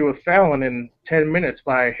an interview with Fallon in 10 minutes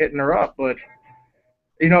by hitting her up, but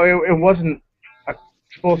it wasn't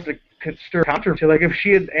supposed to stir controversy. Like if she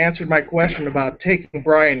had answered my question about taking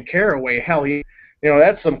Brian Kerr away, hell,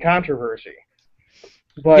 that's some controversy.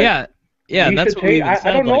 But yeah, that's what we even said.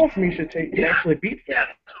 I don't know if Miesha Tate actually beat Fallon.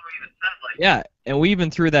 Yeah, and we even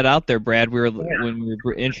threw that out there, Brad. When we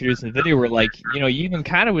were introducing the video, we're like, you even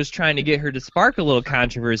kind of was trying to get her to spark a little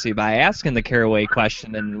controversy by asking the caraway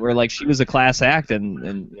question, and we're like, she was a class act,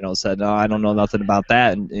 and said, no, I don't know nothing about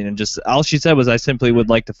that, and just all she said was, I simply would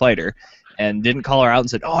like to fight her, and didn't call her out and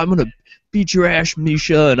said, oh, I'm gonna beat your ass,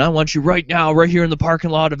 Misha, and I want you right now, right here in the parking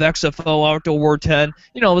lot of XFO Outdoor War 10.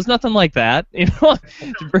 It was nothing like that.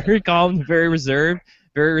 Very calm, very reserved,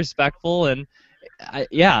 very respectful, and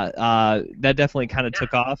that definitely kind of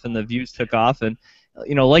took off, and the views took off, and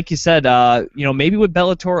like you said, maybe with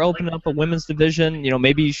Bellator opening up a women's division,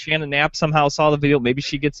 maybe Shannon Knapp somehow saw the video, maybe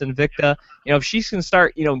she gets Invicta. If she can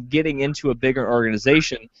start, getting into a bigger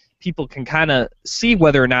organization, people can kind of see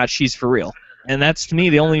whether or not she's for real, and that's to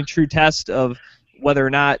me the only true test of whether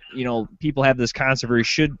or not people have this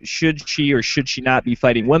controversy. Should she or should she not be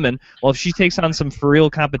fighting women? Well, if she takes on some for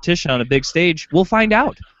real competition on a big stage, we'll find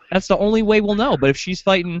out. That's the only way we'll know. But if she's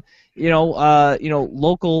fighting,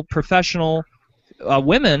 local professional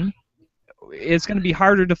women, it's going to be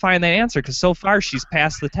harder to find that answer because so far she's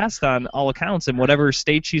passed the test on all accounts in whatever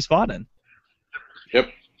state she's fought in.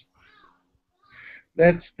 Yep.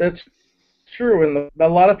 That's true, and a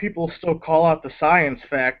lot of people still call out the science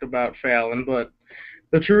fact about Fallon, but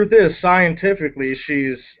the truth is, scientifically,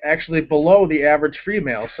 she's actually below the average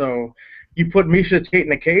female. So you put Miesha Tate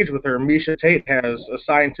in a cage with her, Miesha Tate has a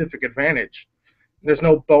scientific advantage. There's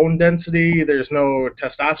no bone density, there's no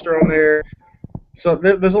testosterone there. So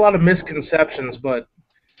there's a lot of misconceptions, but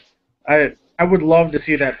I would love to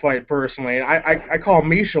see that fight personally. I call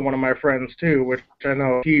Miesha one of my friends too, which I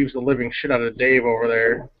know heaves the living shit out of Dave over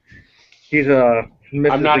there. He's a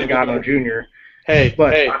Mrs. Nagano Jr. Hey,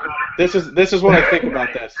 this is what I think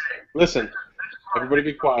about this. Listen, everybody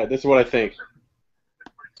be quiet. This is what I think.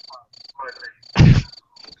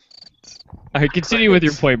 All right, continue with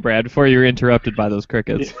your point, Brad, before you're interrupted by those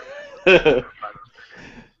crickets.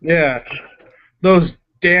 Yeah, those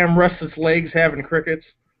damn restless legs having crickets.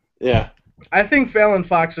 Yeah. I think Fallon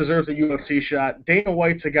Fox deserves a UFC shot. Dana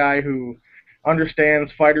White's a guy who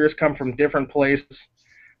understands fighters come from different places.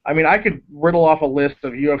 I mean, I could riddle off a list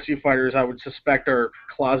of UFC fighters I would suspect are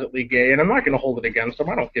closetly gay, and I'm not going to hold it against them.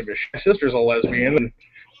 I don't give a shit. My sister's a lesbian, and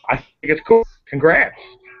I think it's cool. Congrats.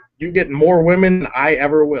 You get more women than I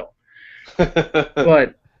ever will.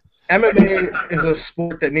 But MMA is a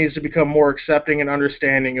sport that needs to become more accepting and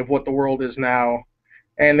understanding of what the world is now,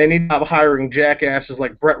 and they need to stop hiring jackasses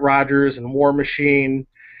like Brett Rogers and War Machine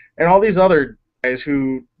and all these other guys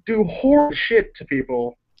who do horrible shit to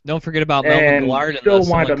people. Don't forget about Melvin Gillard and still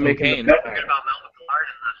wind up making the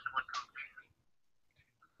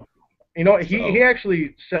he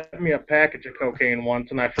actually sent me a package of cocaine once,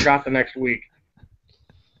 and I forgot the next week.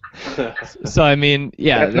 So I mean,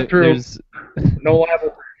 yeah, there's no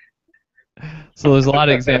libel. So there's a lot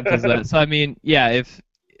of examples of that. So I mean, yeah, if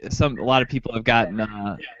a lot of people have gotten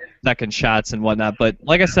second shots and whatnot, but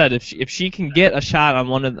like I said, if she can get a shot on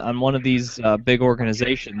one of these big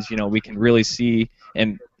organizations, we can really see,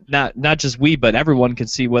 and not just we, but everyone can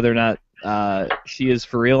see whether or not she is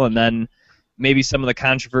for real, and then maybe some of the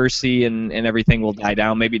controversy and everything will die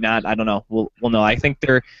down. Maybe not. I don't know. We'll know. I think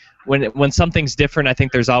when something's different, I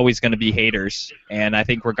think there's always going to be haters, and I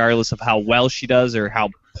think regardless of how well she does or how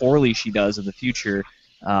poorly she does in the future,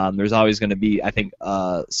 there's always going to be, I think,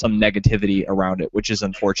 some negativity around it, which is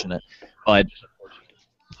unfortunate. But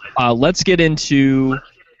let's get into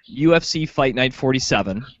UFC Fight Night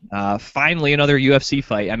 47. Finally, another UFC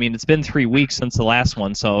fight. I mean, it's been 3 weeks since the last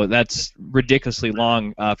one, so that's ridiculously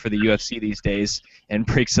long for the UFC these days, and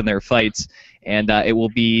breaks in their fights. And it will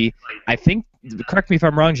be, I think, correct me if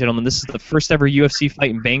I'm wrong, gentlemen, this is the first ever UFC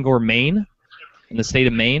fight in Bangor, Maine, in the state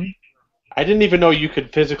of Maine. I didn't even know you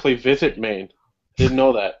could physically visit Maine. Didn't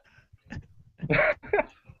know that.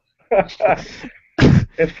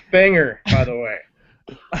 It's Banger, by the way.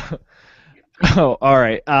 Oh, all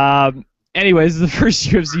right. Anyways, the first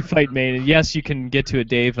UFC fight in Maine, and yes, you can get to it,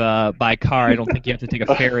 Dave, by car. I don't think you have to take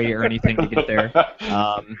a ferry or anything to get there.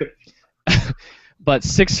 But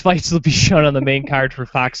 6 fights will be shown on the main card for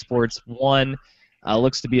Fox Sports 1.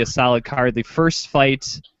 Looks to be a solid card. The first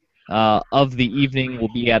fight of the evening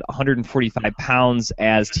will be at 145 pounds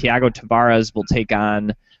as Thiago Tavares will take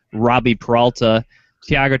on Robbie Peralta.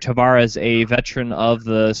 Thiago Tavares, a veteran of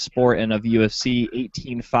the sport and of UFC,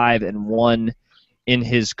 18-5-1 in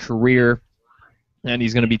his career, and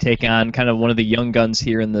he's going to be taking on kind of one of the young guns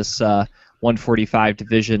here in this 145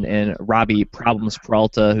 division, and Robbie Problems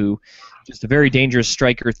Peralta, who just a very dangerous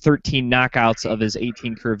striker, 13 knockouts of his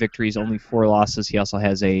 18 career victories, only 4 losses. He also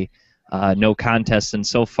has a no contest, and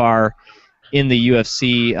so far in the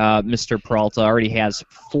UFC. Mr. Peralta already has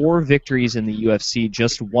 4 victories in the UFC,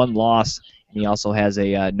 just 1 loss, and he also has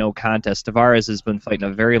a no contest. Tavares has been fighting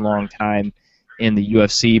a very long time in the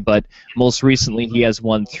UFC, but most recently he has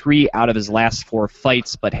won 3 out of his last 4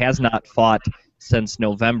 fights, but has not fought since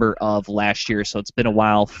November of last year, so it's been a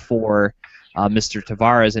while for Mr.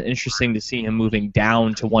 Tavares, and interesting to see him moving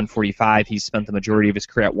down to 145. He's spent the majority of his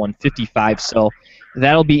career at 155, so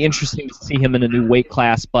that'll be interesting to see him in a new weight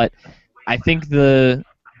class, but I think the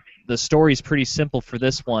story's pretty simple for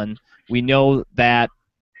this one. We know that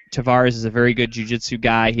Tavares is a very good jiu-jitsu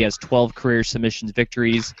guy. He has 12 career submissions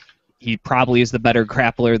victories. He probably is the better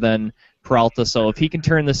grappler than Peralta, so if he can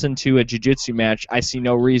turn this into a jiu-jitsu match, I see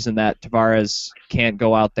no reason that Tavares can't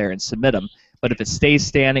go out there and submit him. But if it stays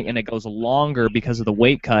standing and it goes longer because of the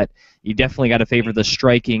weight cut, you definitely got to favor the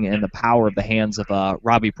striking and the power of the hands of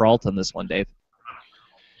Robbie Peralta in this one, Dave.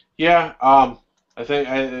 Yeah, I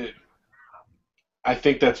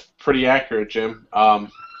think that's pretty accurate, Jim.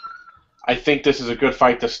 I think this is a good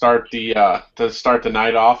fight to start the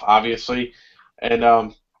night off, obviously,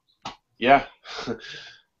 and yeah,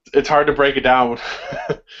 it's hard to break it down.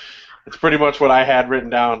 It's pretty much what I had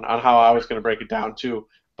written down on how I was going to break it down too.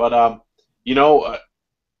 But you know,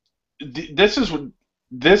 this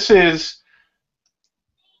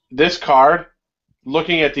card.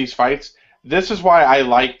 Looking at these fights, this is why I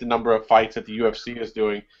like the number of fights that the UFC is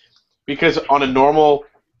doing. Because on a normal,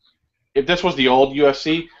 if this was the old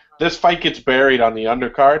UFC, this fight gets buried on the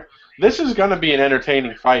undercard. This is going to be an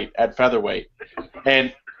entertaining fight at featherweight.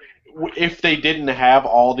 And if they didn't have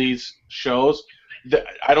all these shows,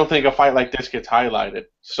 I don't think a fight like this gets highlighted.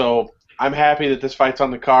 So I'm happy that this fight's on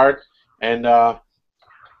the card. And,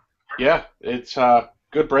 yeah, it's a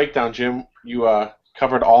good breakdown, Jim. You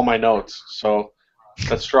covered all my notes. So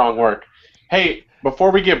that's strong work. Hey,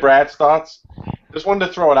 before we get Brad's thoughts, just wanted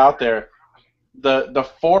to throw it out there. The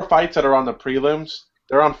 4 fights that are on the prelims,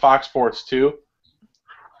 they're on Fox Sports 2.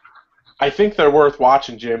 I think they're worth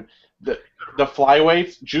watching, Jim. The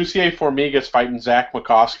flyweights, Jussier Formiga's fighting Zach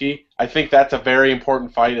McCoskey. I think that's a very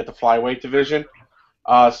important fight at the flyweight division.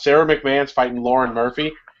 Sarah McMahon's fighting Lauren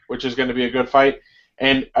Murphy, which is going to be a good fight.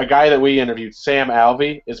 And a guy that we interviewed, Sam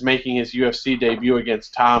Alvey, is making his UFC debut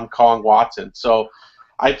against Tom Kong Watson. So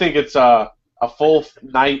I think it's a full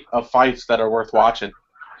night of fights that are worth watching.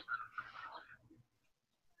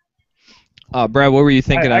 Brad, what were you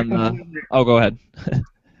thinking on? Oh, go ahead.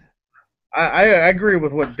 I agree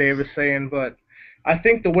with what Dave is saying, but I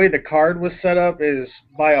think the way the card was set up is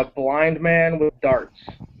by a blind man with darts.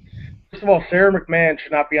 First of all, Sarah McMahon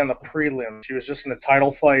should not be on the prelim. She was just in a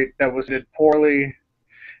title fight that was did poorly.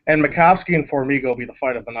 And Makowski and Formiga will be the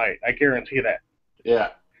fight of the night. I guarantee that. Yeah.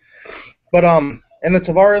 But in the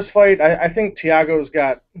Tavares fight, I think Thiago's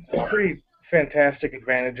got some pretty fantastic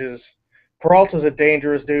advantages. Peralta's a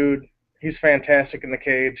dangerous dude. He's fantastic in the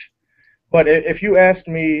cage. But if you asked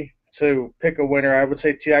me to pick a winner, I would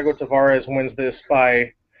say Thiago Tavares wins this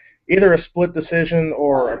by either a split decision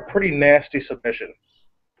or a pretty nasty submission.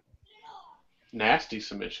 Nasty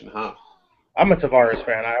submission, huh? I'm a Tavares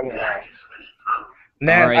fan. I won't lie.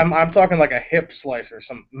 Right. I'm talking like a hip slicer,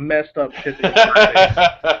 some messed up shit.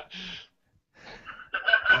 That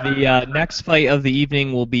The next fight of the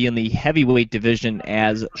evening will be in the heavyweight division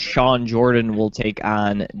as Sean Jordan will take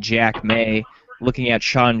on Jack May. Looking at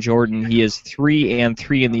Sean Jordan, he is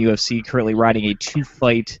 3-3 in the UFC, currently riding a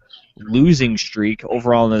 2-fight losing streak.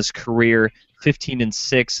 Overall in his career,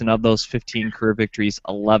 15-6, and of those 15 career victories,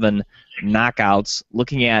 11 knockouts.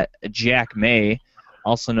 Looking at Jack May,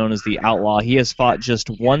 also known as the Outlaw, he has fought just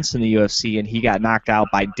once in the UFC, and he got knocked out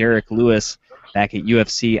by Derek Lewis back at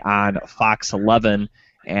UFC on Fox 11.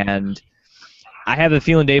 And I have a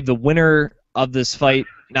feeling, Dave, the winner of this fight,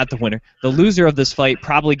 not the winner, the loser of this fight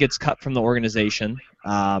probably gets cut from the organization.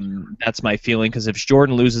 That's my feeling, because if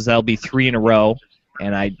Jordan loses, that'll be 3 in a row,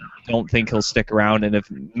 and I don't think he'll stick around. And if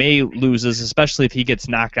May loses, especially if he gets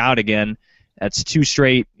knocked out again, that's 2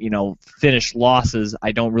 straight, finished losses.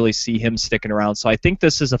 I don't really see him sticking around. So I think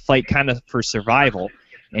this is a fight kind of for survival.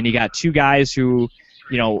 And you got 2 guys who,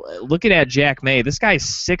 looking at Jack May, this guy's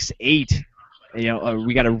 6'8".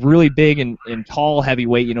 We got a really big and tall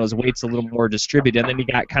heavyweight. His weight's a little more distributed. And then you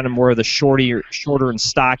got kind of more of the shorter and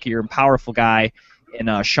stockier and powerful guy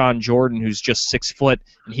in Sean Jordan, who's just 6 foot,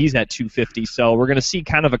 and he's at 250. So we're going to see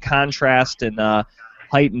kind of a contrast in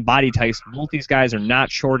height and body types. Both these guys are not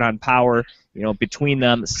short on power. Between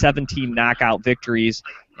them, 17 knockout victories.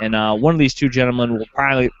 And one of these 2 gentlemen will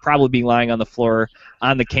probably be lying on the floor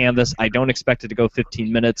on the canvas. I don't expect it to go 15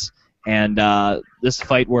 minutes. And this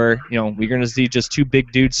fight where, we're going to see just 2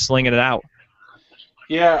 big dudes slinging it out.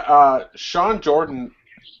 Yeah, Sean Jordan,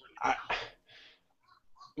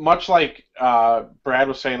 much like Brad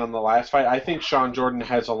was saying on the last fight, I think Sean Jordan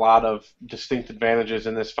has a lot of distinct advantages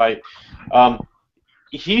in this fight.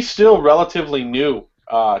 He's still relatively new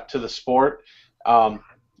to the sport.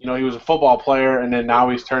 He was a football player, and then now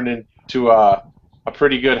he's turned into a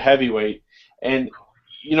pretty good heavyweight. And,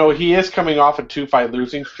 he is coming off a 2-fight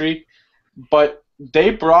losing streak, but they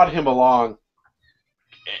brought him along,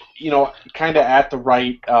 kind of at the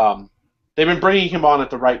right they've been bringing him on at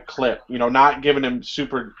the right clip, not giving him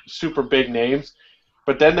super, super big names.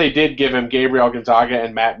 But then they did give him Gabriel Gonzaga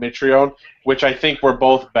and Matt Mitrione, which I think were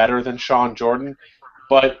both better than Sean Jordan.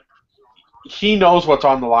 But he knows what's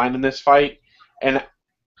on the line in this fight, and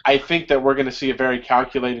I think that we're going to see a very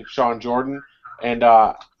calculated Sean Jordan, and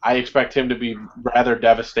I expect him to be rather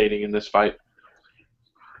devastating in this fight.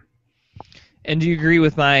 And do you agree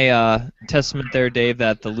with my testament there, Dave,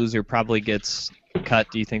 that the loser probably gets cut?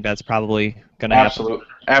 Do you think that's probably going to happen?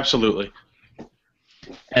 Absolutely.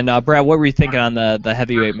 And Brad, what were you thinking on the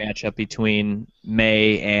heavyweight matchup between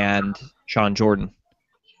May and Sean Jordan?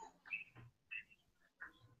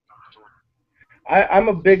 I'm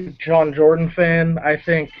a big Sean Jordan fan. I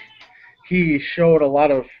think he showed a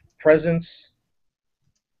lot of presence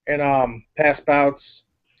in past bouts.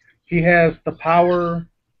 He has the power,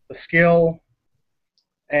 the skill,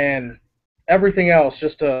 and everything else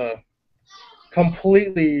just to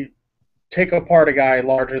completely take apart a guy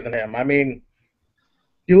larger than him. I mean,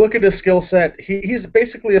 you look at his skill set, he's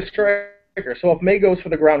basically a striker. So if May goes for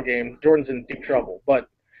the ground game, Jordan's in deep trouble. But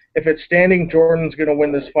if it's standing, Jordan's going to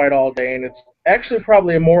win this fight all day, and it's actually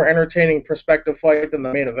probably a more entertaining prospective fight than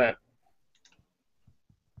the main event.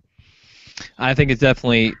 I think it's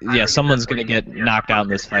definitely, someone's going to get knocked out in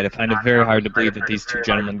this fight. I find it very hard to believe that these two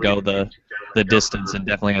gentlemen go the distance, and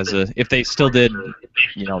definitely if they still did,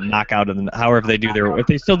 knock out, however they do if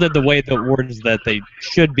they still did the way the awards that they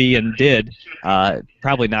should be and did,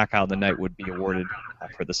 probably knockout of the night would be awarded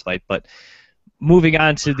for this fight. But moving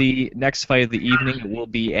on to the next fight of the evening, it will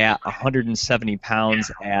be at 170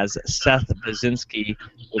 pounds as Seth Baczynski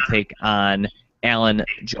will take on Alan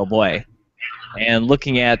Joboy. And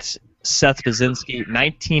looking at Seth Baczynski,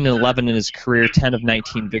 19-11 in his career, 10 of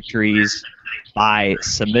 19 victories by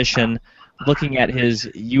submission. Looking at his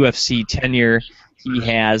UFC tenure, he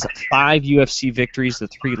has 5 UFC victories to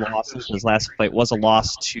 3 losses. His last fight was a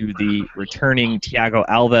loss to the returning Thiago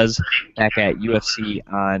Alves back at UFC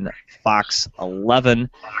on Fox 11.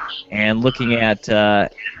 And looking at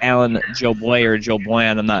Alan Joboy, or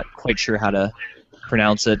Joboyan, I'm not quite sure how to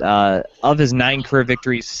pronounce it. Of his 9 career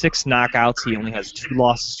victories, 6 knockouts. He only has 2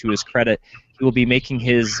 losses to his credit. He will be making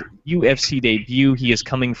his UFC debut. He is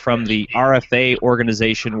coming from the RFA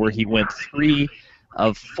organization, where he went 3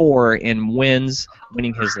 of 4 in wins,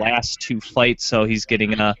 winning his last 2 fights. So he's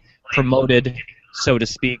getting promoted, so to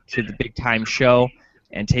speak, to the big-time show,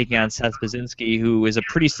 and taking on Seth Baczynski, who is a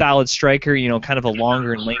pretty solid striker, kind of a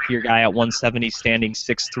longer and lengthier guy at 170, standing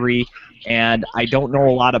 6'3". And I don't know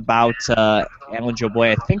a lot about Alan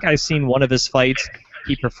Joboy. I think I've seen one of his fights.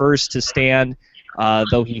 He prefers to stand,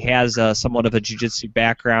 though he has somewhat of a jiu-jitsu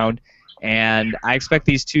background. And I expect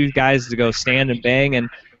these two guys to go stand and bang. And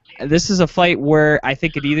this is a fight where I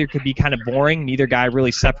think it either could be kind of boring, neither guy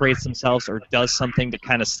really separates themselves or does something to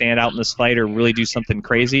kind of stand out in this fight or really do something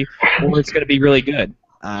crazy, or it's going to be really good.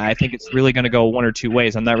 I think it's really going to go one or two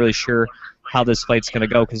ways. I'm not really sure how this fight's going to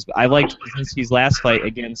go, because I liked Baczynski's last fight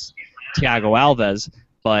against Thiago Alves,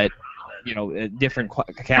 but a different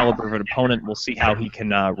caliber of an opponent. We'll see how he can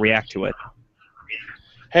react to it.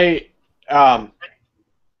 Hey,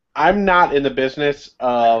 I'm not in the business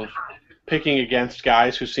of picking against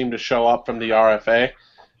guys who seem to show up from the RFA.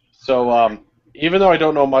 So even though I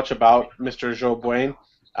don't know much about Mr. Joboy,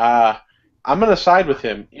 I'm going to side with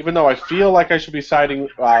him. Even though I feel like I should be siding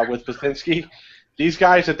with Baczynski, these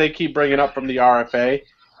guys that they keep bringing up from the RFA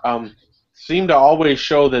seem to always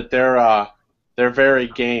show that they're very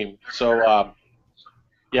game. So,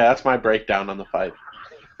 yeah, that's my breakdown on the fight.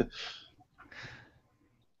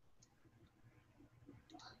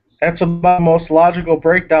 That's about the most logical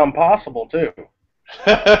breakdown possible, too.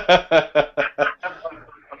 I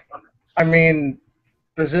mean,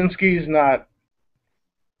 Baczynski's not,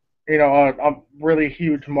 a really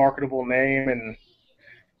huge marketable name, and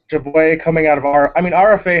Joboy coming out of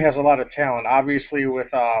RFA has a lot of talent, obviously,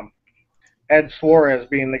 with Ed Suarez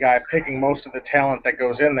being the guy picking most of the talent that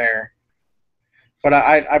goes in there. But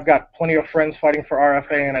I've got plenty of friends fighting for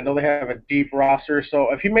RFA, and I know they have a deep roster.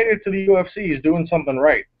 So if he made it to the UFC, he's doing something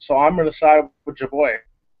right. So I'm going to side with Joboy.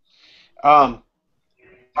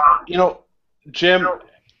 Jim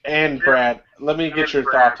and Brad, let me get your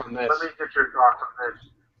thoughts on this.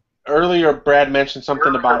 earlier Brad mentioned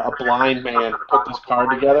something about a blind man put this card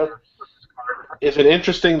together. Is it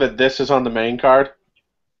interesting that this is on the main card?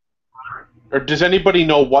 Or does anybody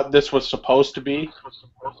know what this was supposed to be?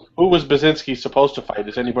 Who was Basinski supposed to fight?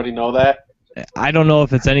 Does anybody know that? I don't know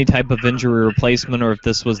if it's any type of injury replacement or if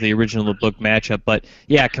this was the original book matchup, but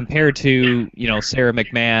yeah, compared to Sarah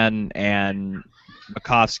McMahon and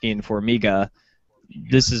Makovsky and Formiga,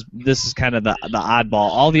 this is kind of the oddball.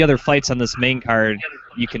 All the other fights on this main card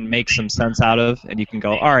you can make some sense out of, and you can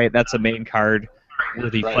go, all right, that's a main card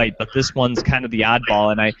worthy fight, but this one's kind of the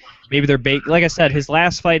oddball, and maybe they're like I said, his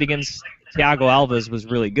last fight against Thiago Alves was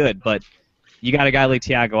really good, but you got a guy like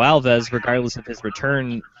Thiago Alves, regardless of his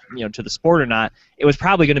return, to the sport or not, it was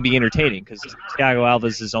probably going to be entertaining because Thiago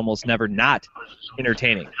Alves is almost never not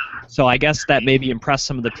entertaining. So I guess that maybe impressed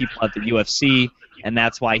some of the people at the UFC, and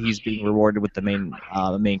that's why he's being rewarded with the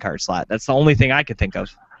main card slot. That's the only thing I could think of.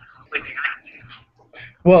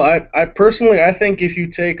 Well, I personally think if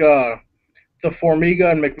you take the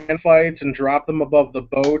Formiga and McMahon fights and drop them above the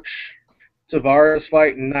Boach Tavares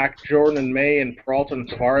fight and knock Jordan and May and Peralta and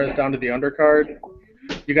Tavares down to the undercard,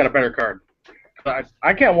 you got a better card.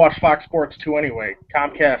 I can't watch Fox Sports 2 anyway.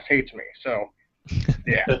 Comcast hates me, so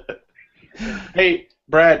yeah. Hey,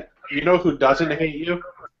 Brad, you know who doesn't hate you?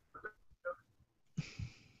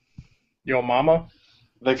 Yo, mama?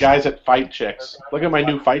 The guys at Fight Chicks. Look at my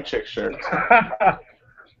new Fight Chick shirt.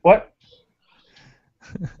 What?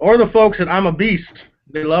 Or the folks at I'm a Beast.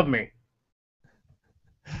 They love me.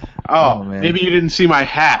 Oh, maybe you didn't see my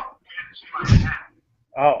hat.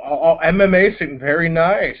 Oh, MMA sitting very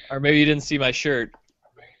nice. Or maybe you didn't see my shirt.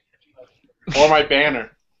 Or my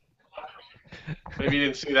banner. Maybe you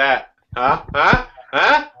didn't see that. Huh? Huh?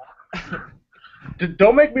 Huh?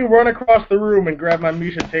 Don't make me run across the room and grab my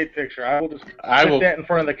Misha Tate picture. I will just put that in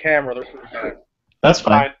front of the camera. That's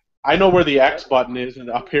fine. I know where the X button is and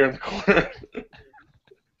up here in the corner.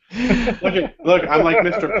 Look, I'm like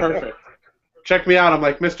Mr. Perfect. Check me out, I'm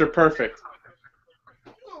like Mr. Perfect.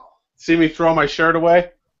 See me throw my shirt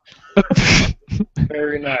away?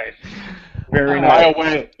 Very nice. Very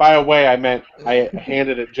nice. By a way, I meant I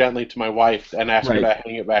handed it gently to my wife and asked her to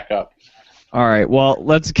hang it back up. All right, well,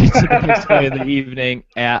 let's get to the next fight of the evening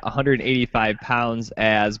at 185 pounds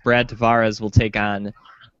as Brad Tavares will take on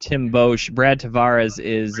Tim Boesch. Brad Tavares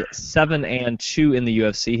is 7-2 in the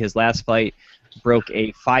UFC. His last fight broke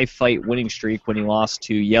a 5-fight winning streak when he lost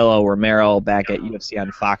to Yellow Romero back at UFC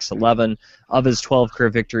on Fox 11. Of his 12 career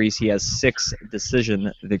victories, he has 6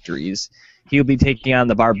 decision victories. He'll be taking on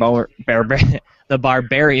the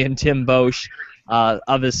Barbarian Tim Boesch.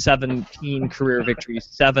 Of his 17 career victories,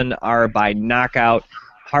 7 are by knockout.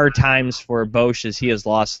 Hard times for Boesch as he has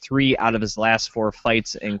lost 3 out of his last 4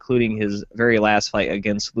 fights, including his very last fight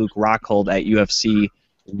against Luke Rockhold at UFC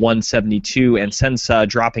 172. And since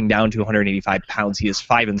dropping down to 185 pounds, he is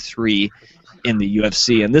 5-3 in the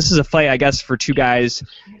UFC. And this is a fight, I guess, for two guys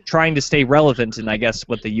trying to stay relevant in, I guess,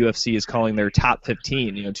 what the UFC is calling their top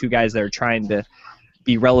 15. Two guys that are trying to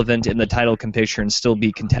be relevant in the title picture and still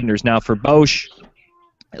be contenders. Now, for Boesch,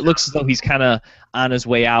 it looks as though he's kind of on his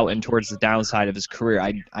way out and towards the downside of his career.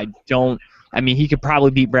 I mean, he could probably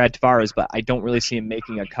beat Brad Tavares, but I don't really see him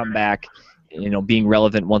making a comeback, being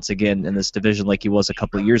relevant once again in this division like he was a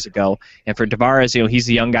couple of years ago. And for Tavares, he's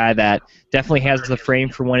a young guy that definitely has the frame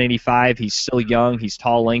for 185. He's still young. He's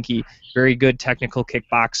tall, lanky, very good technical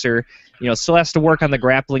kickboxer. Still has to work on the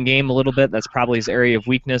grappling game a little bit. That's probably his area of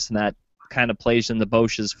weakness, and that kind of plays in the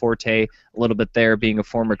Boesch's forte a little bit there, being a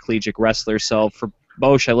former collegiate wrestler. So for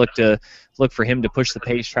Boesch, I look for him to push the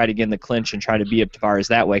pace, try to get in the clinch, and try to beat up Tavares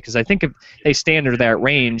that way. Because I think if they stand under that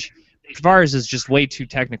range, Tavares is just way too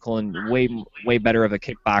technical and way better of a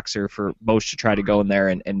kickboxer for Boesch to try to go in there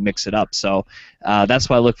and mix it up. So that's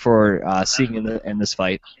what I look for seeing in this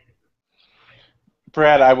fight.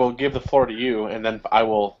 Brad, I will give the floor to you, and then I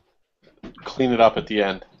will clean it up at the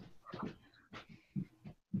end.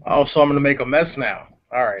 Oh, so I'm going to make a mess now.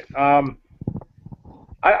 All right.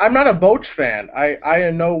 I'm not a Boesch fan. I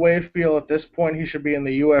in no way feel at this point he should be in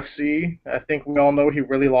the UFC. I think we all know he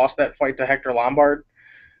really lost that fight to Hector Lombard.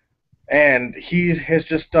 And he has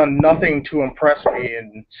just done nothing to impress me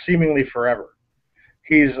in seemingly forever.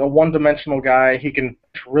 He's a one-dimensional guy. He can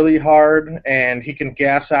push really hard, and he can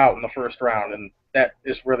gas out in the first round, and that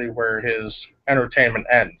is really where his entertainment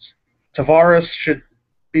ends. Tavares should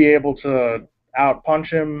be able to out-punch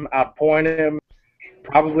him, out-point him,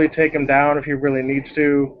 probably take him down if he really needs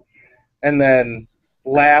to, and then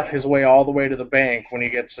laugh his way all the way to the bank when he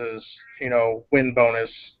gets his, win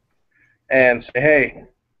bonus, and say, hey,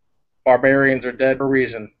 barbarians are dead for a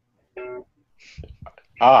reason.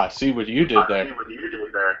 Ah, see what you did there.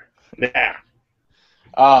 Yeah.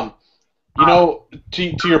 You know,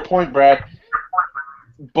 to your point, Brad,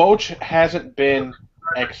 Boach hasn't been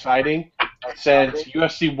exciting since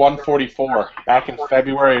UFC 144 back in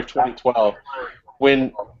February of 2012,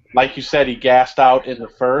 when, like you said, he gassed out in the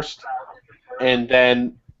first and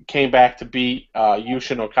then came back to beat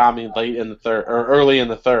Yushin Okami late in the third or early in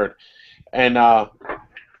the third. And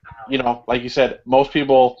you know, like you said, most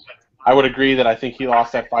people, I would agree that I think he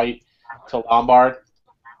lost that fight to Lombard.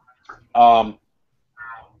 Um,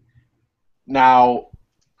 Now,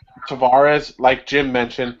 Tavares, like Jim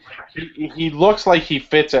mentioned, he looks like he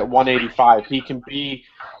fits at 185. He can be,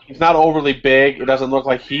 he's not overly big. It doesn't look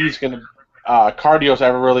like he's going to, cardio's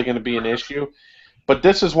ever really going to be an issue. But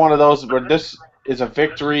this is one of those where this is a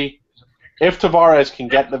victory. If Tavares can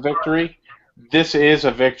get the victory, this is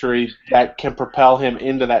a victory that can propel him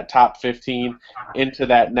into that top 15, into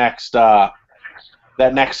that next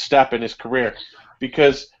step in his career.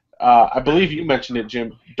 Because I believe you mentioned it,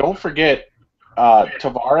 Jim. Don't forget,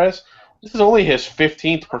 Tavares, this is only his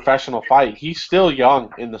 15th professional fight. He's still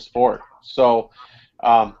young in the sport. So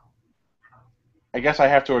I guess I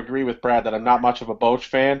have to agree with Brad that I'm not much of a Boach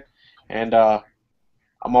fan, and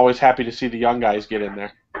I'm always happy to see the young guys get in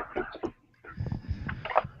there.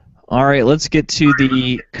 All right, let's get to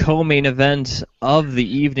the co-main event of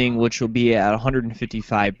the evening, which will be at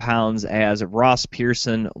 155 pounds, as Ross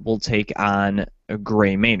Pearson will take on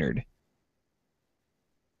Gray Maynard.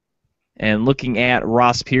 And looking at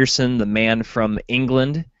Ross Pearson, the man from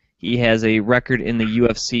England, he has a record in the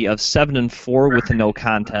UFC of 7-4 with a no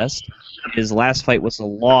contest. His last fight was a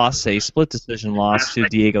loss, a split decision loss to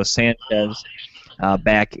Diego Sanchez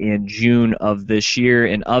back in June of this year.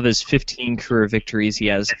 And of his 15 career victories, he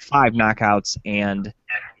has 5 knockouts and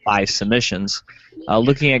 5 submissions.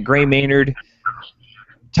 Looking at Gray Maynard,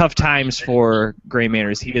 tough times for Gray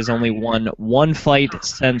Maynard. He has only won 1 fight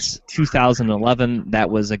since 2011.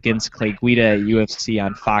 That was against Clay Guida at UFC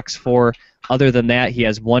on Fox 4. Other than that, he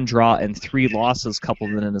has 1 draw and 3 losses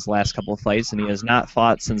coupled in his last couple of fights, and he has not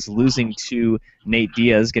fought since losing to Nate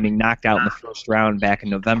Diaz, getting knocked out in the first round back in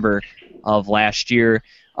November of last year.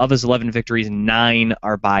 Of his 11 victories, 9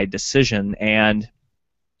 are by decision, and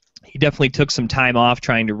he definitely took some time off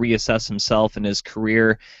trying to reassess himself and his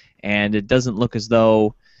career, and it doesn't look as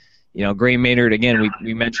though, you know, Gray Maynard, again,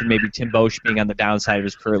 we mentioned maybe Tim Bosch being on the downside of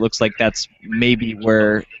his career. It looks like that's maybe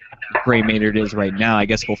where Gray Maynard is right now. I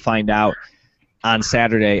guess we'll find out on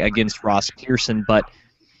Saturday against Ross Pearson, but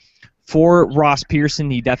for Ross Pearson,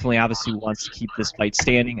 he definitely obviously wants to keep this fight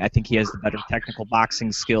standing. I think he has the better technical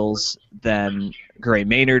boxing skills than Gray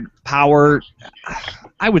Maynard. Power,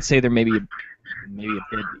 I would say they're maybe a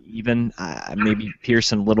bit even. Maybe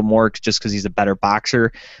Pearson a little more just because he's a better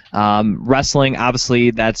boxer. Wrestling, obviously,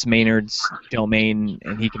 that's Maynard's domain,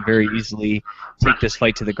 and he can very easily take this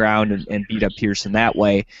fight to the ground and beat up Pearson that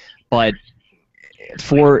way. But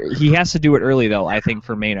he has to do it early, though, I think,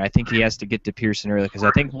 for Maynard. I think he has to get to Pearson early because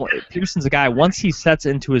I think Pearson's a guy, once he sets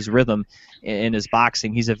into his rhythm in his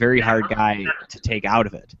boxing, he's a very hard guy to take out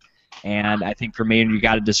of it. And I think for Maynard, you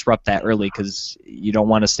got to disrupt that early because you don't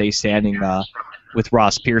want to stay standing with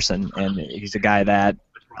Ross Pearson. And he's a guy that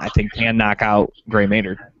I think can knock out Gray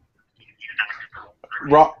Maynard.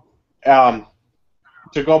 To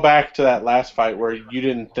go back to that last fight where you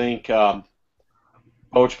didn't think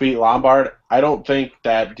Boach beat Lombard, I don't think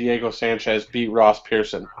that Diego Sanchez beat Ross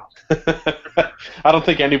Pearson. I don't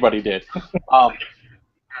think anybody did.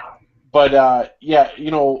 But yeah, you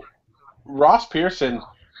know, Ross Pearson,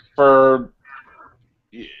 for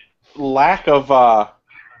lack of,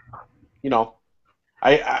 you know,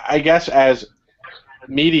 I guess as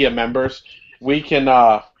media members, we can,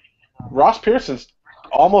 Ross Pearson's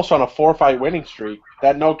almost on a 4-fight winning streak.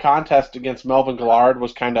 That no contest against Melvin Gillard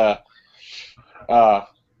was kind of,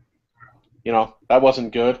 you know, that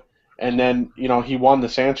wasn't good. And then, you know, he won the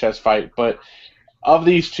Sanchez fight. But of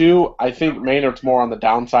these two, I think Maynard's more on the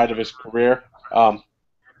downside of his career.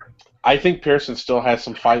 I think Pearson still has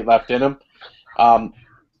some fight left in him.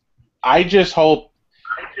 I just hope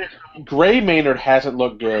Gray Maynard hasn't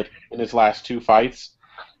looked good in his last 2 fights.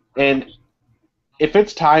 And if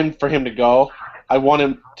it's time for him to go, I want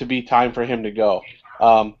him to be time for him to go.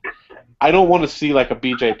 I don't want to see like a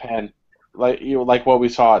BJ Penn, like what we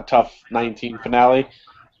saw at Tough 19 finale.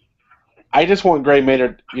 I just want Gray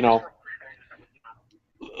Maynard, you know,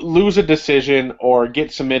 lose a decision or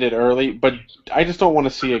get submitted early, but I just don't want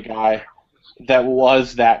to see a guy that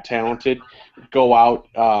was that talented go out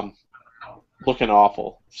looking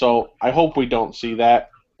awful. So I hope we don't see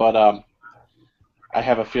that, but I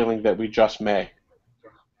have a feeling that we just may.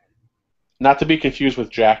 Not to be confused with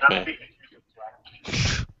Jack May.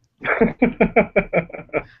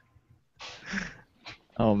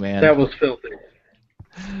 That was filthy.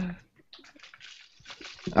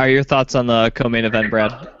 Are your thoughts on the co-main event,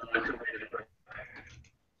 Brad?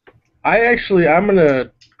 I'm going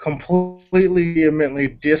to completely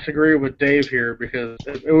vehemently disagree with Dave here because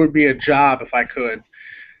it would be a job if I could.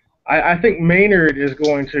 I think Maynard is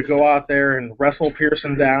going to go out there and wrestle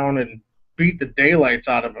Pearson down and beat the daylights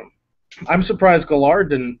out of him. I'm surprised Gallard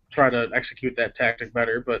didn't try to execute that tactic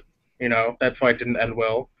better, but, that fight didn't end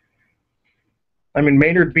well. I mean,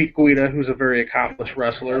 Maynard beat Guida, who's a very accomplished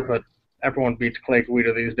wrestler, but everyone beats Clay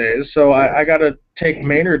Guida these days. So I got to take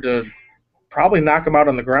Maynard to probably knock him out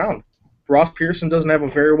on the ground. Ross Pearson doesn't have a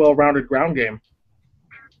very well-rounded ground game.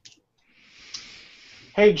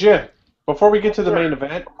 Hey, Jim, before we get to the main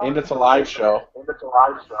event, and it's a live show,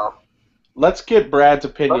 let's get Brad's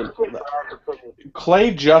opinion.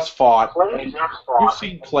 Clay just fought. And you've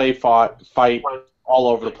seen Clay fight all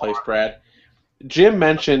over the place, Brad. Jim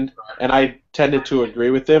mentioned, and I tended to agree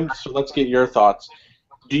with him, so let's get your thoughts.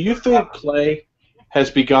 Do you think Clay has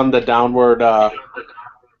begun the downward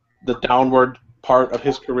part of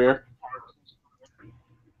his career?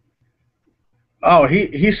 Oh,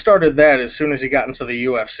 he started that as soon as he got into the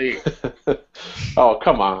UFC. Oh,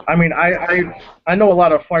 come on. I mean, I know a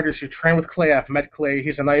lot of fighters who train with Clay. I've met Clay.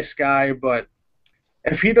 He's a nice guy, but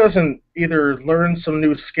if he doesn't either learn some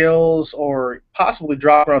new skills or possibly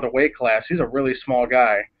drop another weight class, he's a really small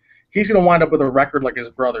guy. He's going to wind up with a record like his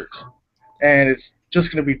brothers. And it's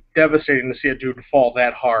just going to be devastating to see a dude fall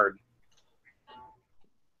that hard.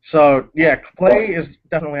 So, yeah, Clay is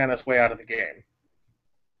definitely on his way out of the game.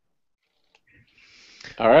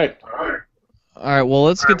 All right. All right, well,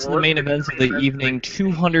 let's get to the main events of the evening.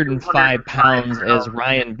 205 pounds as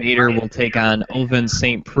Ryan Bader will take on Ovince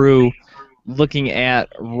St. Preux. Looking at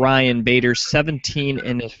Ryan Bader,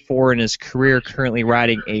 17-4 in his career, currently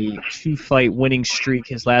riding a 2-fight winning streak.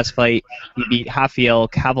 His last fight, he beat Rafael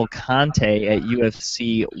Cavalcante at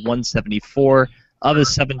UFC 174. Of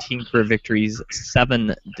his 17 career victories,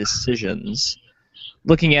 7 decisions.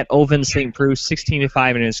 Looking at Ovince St. Preux,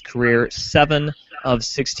 16-5 in his career, 7 of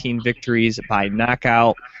 16 victories by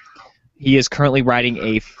knockout. He is currently riding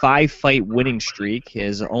a 5-fight winning streak.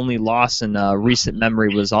 His only loss in recent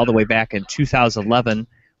memory was all the way back in 2011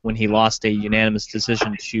 when he lost a unanimous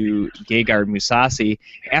decision to Gegard Mousasi.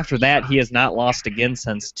 After that, he has not lost again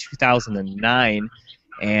since 2009,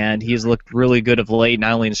 and he's looked really good of late,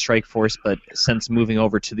 not only in Strikeforce, but since moving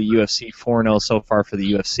over to the UFC, 4-0 so far for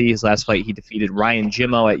the UFC. His last fight, he defeated Ryan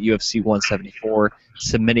Jimmo at UFC 174,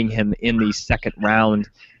 submitting him in the second round.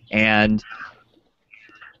 And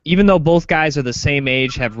even though both guys are the same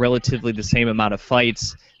age, have relatively the same amount of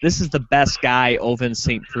fights, this is the best guy Ovince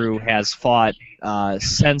St. Preux has fought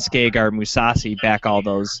since Gegard Mousasi back all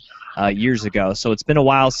those years ago. So it's been a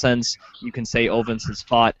while since you can say Ovince has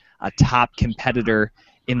fought a top competitor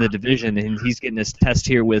in the division, and he's getting his test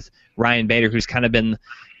here with Ryan Bader, who's kind of been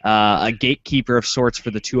a gatekeeper of sorts for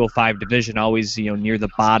the 205 division, always near the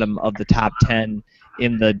bottom of the top 10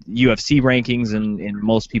 in the UFC rankings and in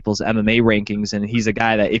most people's MMA rankings, and he's a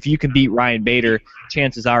guy that if you can beat Ryan Bader,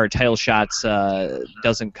 chances are title shots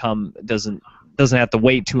doesn't have to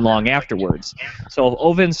wait too long afterwards. So if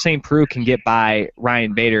Ovince St. Preux can get by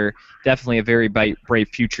Ryan Bader, definitely a very bright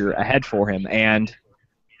future ahead for him. And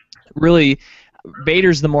really,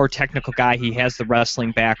 Bader's the more technical guy. He has the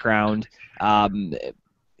wrestling background.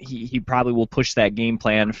 He probably will push that game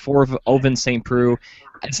plan for Ovince St. Preux.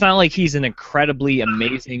 It's not like he's an incredibly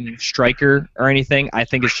amazing striker or anything. I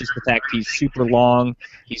think it's just the fact he's super long,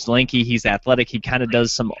 he's lanky, he's athletic. He kind of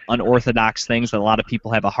does some unorthodox things that a lot of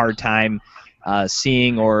people have a hard time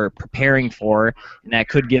seeing or preparing for, and that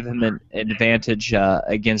could give him an advantage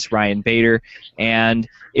against Ryan Bader. And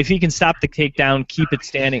if he can stop the takedown, keep it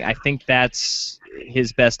standing, I think that's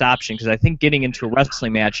his best option, because I think getting into a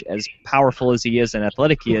wrestling match, as powerful as he is and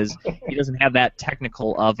athletic he is, he doesn't have that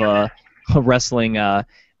technical of a wrestling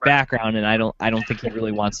background, and I don't think he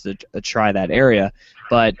really wants to try that area.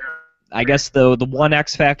 But I guess the one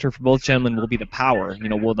X factor for both gentlemen will be the power.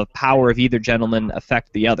 Will the power of either gentleman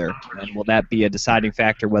affect the other, and will that be a deciding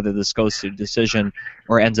factor whether this goes to a decision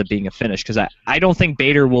or ends up being a finish? Because I don't think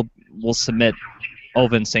Bader will submit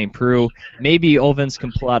Ovince St. Preux. Maybe Ovince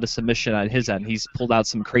can pull out a submission on his end. He's pulled out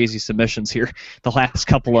some crazy submissions here the last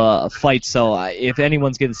couple of fights. So if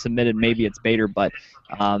anyone's getting submitted, maybe it's Bader. But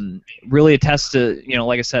really a test to,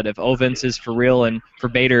 like I said, if Ovince is for real and for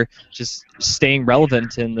Bader just staying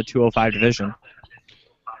relevant in the 205 division.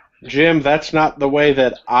 Jim, that's not the way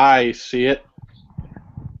that I see it.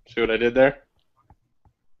 See what I did there?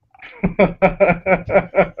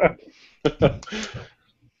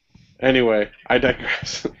 Anyway, I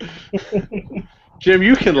digress. Jim,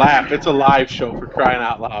 you can laugh. It's a live show, for crying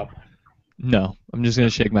out loud. No, I'm just gonna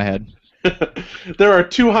shake my head. There are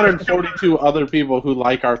 242 other people who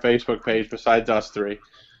like our Facebook page besides us three.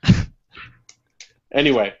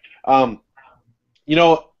 Anyway, you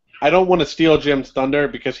know, I don't want to steal Jim's thunder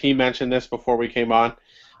because he mentioned this before we came on,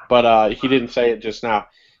 but he didn't say it just now.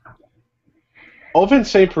 Ovince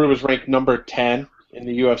St. Preux was ranked number 10 in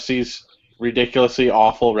the UFC's ridiculously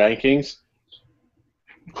awful rankings.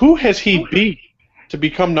 Who has he beat to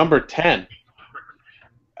become number 10?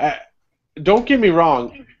 Don't get me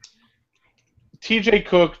wrong. TJ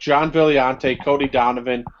Cook, John Villante, Cody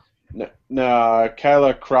Donovan,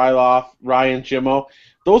 Kyla Krylov, Ryan Jimmo,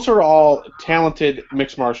 those are all talented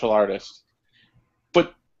mixed martial artists.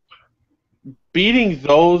 But beating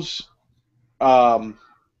those 5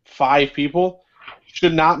 people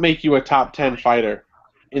should not make you a top 10 fighter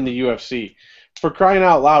in the UFC. For crying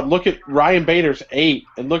out loud, look at Ryan Bader's 8,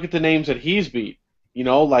 and look at the names that he's beat. You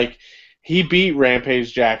know, like, he beat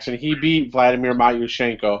Rampage Jackson, he beat Vladimir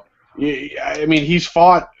Matyushenko. I mean, he's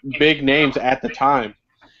fought big names at the time.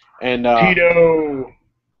 And Tito.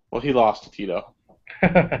 Well, he lost to Tito.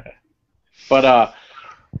 But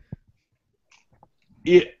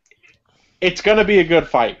it's going to be a good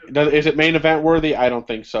fight. Is it main event worthy? I don't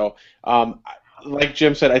think so. Like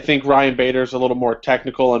Jim said, I think Ryan Bader's a little more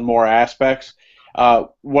technical in more aspects.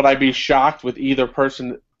 Would I be shocked with either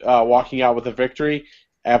person walking out with a victory?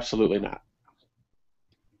 Absolutely not.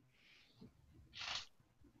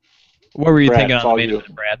 What were you Brad, thinking it's on the all main you.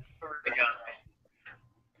 event, Brad?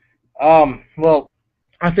 Well,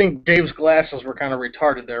 I think Dave's glasses were kind of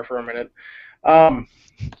retarded there for a minute.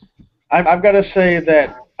 I've got to say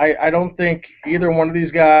that I don't think either one of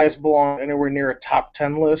these guys belong anywhere near a top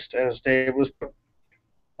 10 list, as Dave was.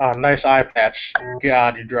 Nice eye patch.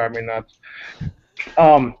 God, you drive me nuts.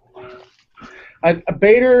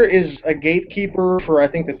 Bader is a gatekeeper for, I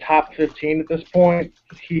think, the top 15 at this point.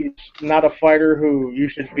 He's not a fighter who you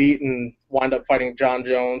should beat and wind up fighting John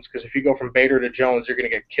Jones, because if you go from Bader to Jones, you're going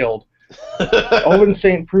to get killed. Ovince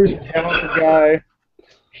St. Preux is a talented guy.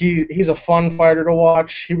 He's a fun fighter to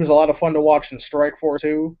watch. He was a lot of fun to watch in Strikeforce,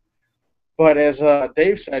 too. But as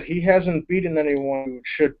Dave said, he hasn't beaten anyone who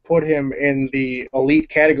should put him in the elite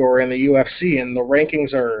category in the UFC, and the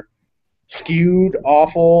rankings are skewed,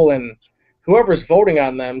 awful, and whoever's voting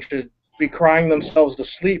on them should be crying themselves to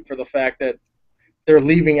sleep for the fact that they're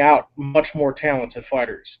leaving out much more talented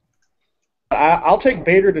fighters. I'll take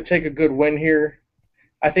Bader to take a good win here.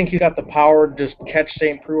 I think he's got the power to just catch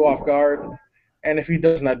St. Preux off guard, and if he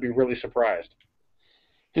doesn't, I'd be really surprised.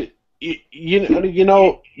 You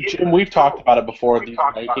know, Jim, we've talked about it before, these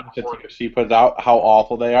rankings that the UFC puts out, how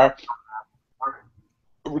awful they are.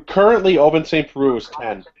 Currently, Ovince St. Preux is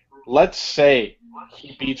 10. Let's say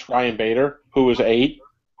he beats Ryan Bader, who is 8.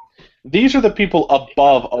 These are the people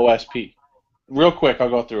above OSP. Real quick, I'll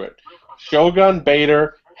go through it. Shogun,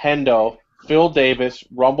 Bader, Hendo, Phil Davis,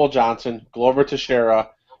 Rumble Johnson, Glover Teixeira,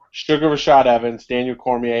 Sugar Rashad Evans, Daniel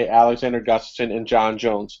Cormier, Alexander Gustafsson, and John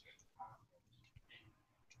Jones.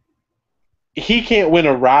 He can't win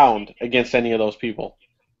a round against any of those people.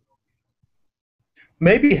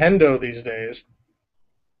 Maybe Hendo these days.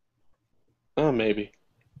 Oh, maybe.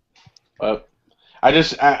 But I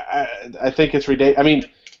think it's ridiculous. I mean,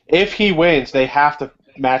 if he wins, they have to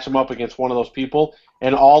match him up against one of those people,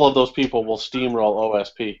 and all of those people will steamroll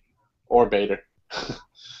OSP or Bader.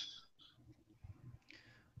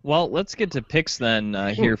 Well, let's get to picks then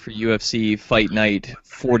here for UFC Fight Night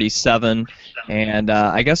 47, and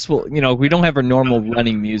I guess we don't have our normal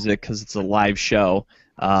running music because it's a live show,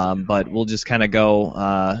 but we'll just kind of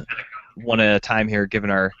go one at a time here, given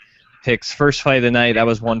our picks. First fight of the night, that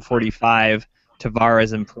was 145,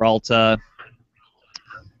 Tavares and Peralta.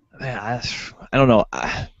 Man, I don't know.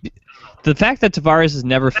 The fact that Tavares has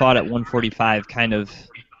never fought at 145 kind of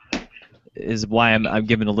is why I'm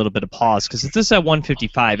giving a little bit of pause, because if this is at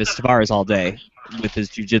 155, it's Tavares all day with his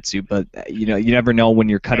jiu-jitsu, but you never know when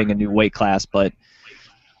you're cutting a new weight class. But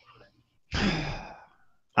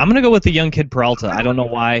I'm going to go with the young kid Peralta. I don't know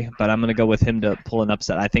why, but I'm going to go with him to pull an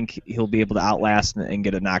upset. I think he'll be able to outlast and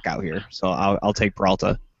get a knockout here, so I'll take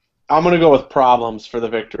Peralta. I'm going to go with Problems for the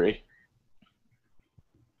victory.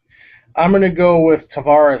 I'm going to go with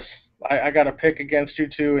Tavares. I got to pick against you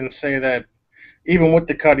two and say that even with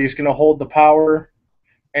the cut, he's going to hold the power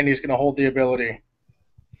and he's going to hold the ability.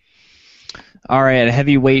 All right, at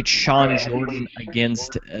heavyweight, Sean Jordan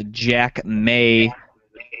against Jack May.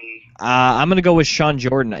 I'm going to go with Sean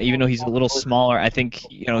Jordan, even though he's a little smaller. I think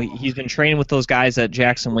he's been training with those guys at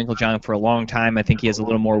Jackson Winklejohn for a long time. I think he has a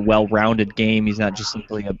little more well-rounded game. He's not just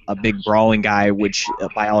simply a big brawling guy, which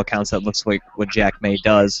by all accounts that looks like what Jack May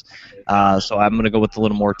does. So I'm going to go with the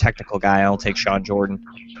little more technical guy. I'll take Sean Jordan.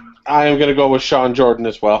 I am going to go with Sean Jordan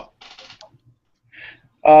as well.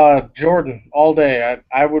 Jordan, all day.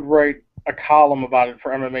 I would write a column about it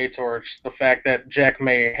for MMA Torch, the fact that Jack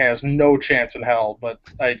May has no chance in hell, but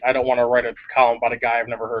I don't want to write a column about a guy I've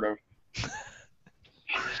never heard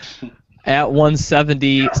of. At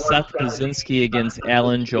 170, Seth Brzezinski against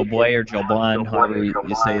Alan Joboy, or Joblon, however you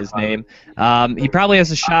say his name. He probably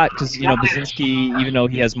has a shot because, Brzezinski, even though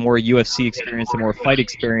he has more UFC experience and more fight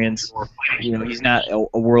experience, he's not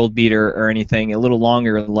a world beater or anything, a little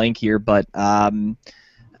longer and lankier, but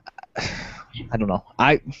I don't know.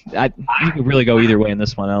 You could really go either way in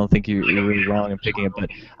this one. I don't think you're really wrong in picking it, but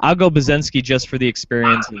I'll go Brzezinski just for the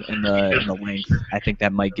experience and the length. I think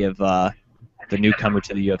that might give the newcomer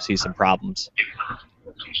to the UFC some problems.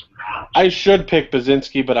 I should pick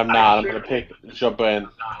Brzezinski, but I'm not. I'm going to pick Jobin.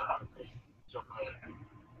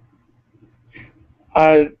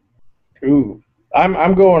 I'm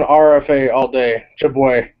going RFA all day.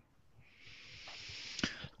 Jaboy.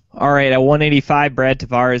 All right, at 185, Brad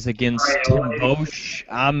Tavares against Tim Bosch.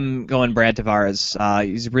 I'm going Brad Tavares.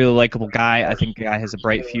 He's a really likable guy. I think the guy has a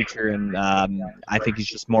bright future, and I think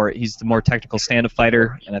he's the more technical stand-up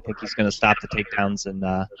fighter, and I think he's going to stop the takedowns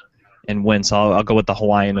and win. So I'll go with the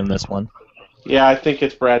Hawaiian in this one. Yeah, I think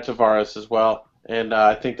it's Brad Tavares as well, and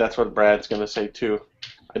I think that's what Brad's going to say too.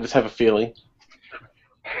 I just have a feeling.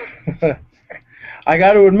 I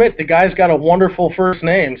got to admit, the guy's got a wonderful first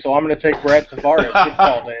name, so I'm going to take Brad Tavares. Good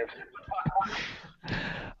call, Dave.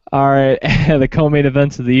 All right, the co-main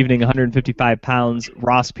events of the evening: 155 pounds,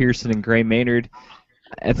 Ross Pearson and Gray Maynard.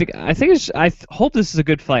 I hope this is a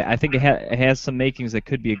good fight. I think it has some makings that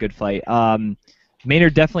could be a good fight.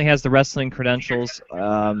 Maynard definitely has the wrestling credentials.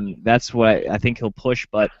 That's what I think he'll push,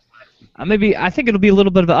 but I think it'll be a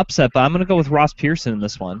little bit of an upset. But I'm going to go with Ross Pearson in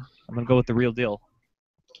this one. I'm going to go with the real deal.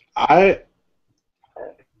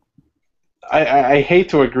 I hate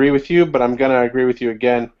to agree with you, but I'm going to agree with you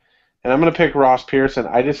again. And I'm going to pick Ross Pearson.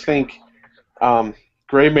 I just think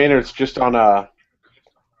Gray Maynard's just on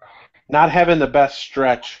not having the best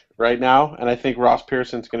stretch right now, and I think Ross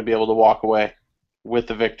Pearson's going to be able to walk away with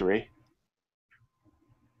the victory.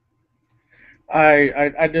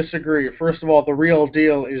 I disagree. First of all, the real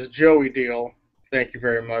deal is Joey Deal. Thank you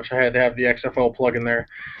very much. I had to have the XFL plug in there.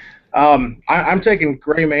 I'm taking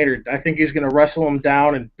Gray Maynard. I think he's going to wrestle him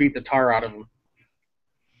down and beat the tar out of him.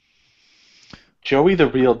 Joey the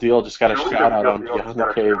Real Deal just got a shout out on Beyond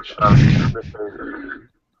the Cage.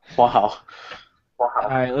 Wow. All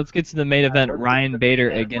right, let's get to the main event. Ryan Bader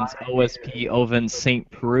against OSP Oven St.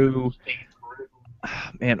 Preux.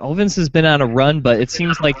 Man, Ovens has been on a run, but it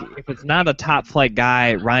seems like if it's not a top flight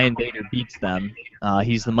guy, Ryan Bader beats them.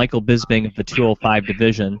 He's the Michael Bisping of the 205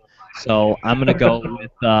 division. So I'm going to go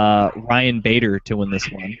with Ryan Bader to win this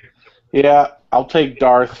one. Yeah, I'll take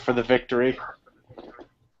Darth for the victory.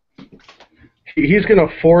 He's going to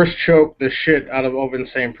force choke the shit out of Oven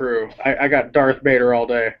St. Preux. I got Darth Bader all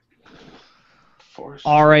day.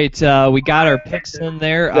 All right, we got our picks in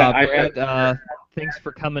there. Brad, thanks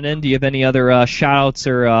for coming in. Do you have any other shout-outs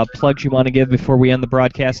or plugs you want to give before we end the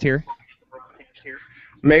broadcast here?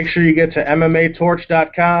 Make sure you get to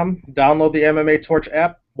MMAtorch.com, download the MMA Torch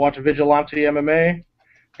app, watch Vigilante MMA,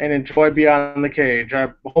 and enjoy Beyond the Cage. I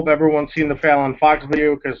hope everyone's seen the Fallon Fox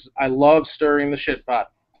video because I love stirring the shit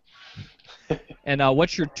pot. And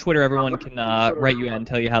what's your Twitter? Everyone can write you in and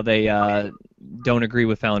tell you how they don't agree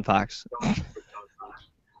with Fallon Fox.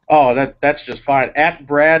 Oh, that's just fine. At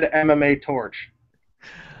Brad MMA Torch.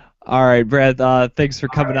 All right, Brad. Thanks for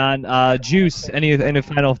coming on. Juice. Any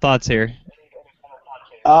final thoughts here?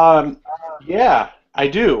 Yeah, I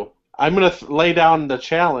do. I'm gonna lay down the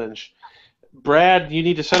challenge. Brad, you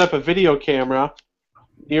need to set up a video camera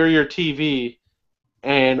near your TV,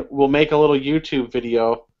 and we'll make a little YouTube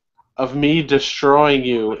video of me destroying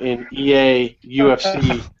you in EA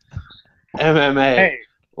UFC MMA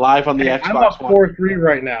live on the Xbox I'm up One. 4-3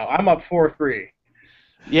 right now. I'm up 4-3.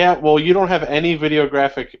 Yeah, well, you don't have any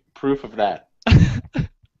videographic proof of that.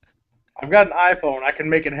 I've got an iPhone. I can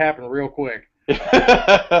make it happen real quick.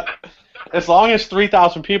 As long as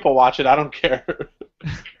 3,000 people watch it, I don't care.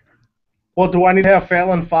 Well, do I need to have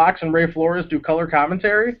Fallon Fox and Ray Flores do color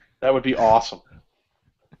commentary? That would be awesome.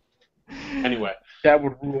 Anyway. That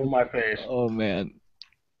would rule my face. Oh, man.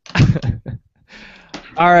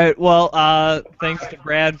 All right. Well, thanks to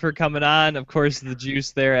Brad for coming on. Of course, the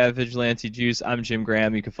Juice there at Vigilante Juice. I'm Jim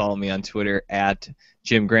Graham. You can follow me on Twitter at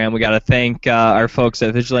Jim Graham. We got to thank our folks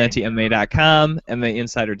at VigilanteMMA.com,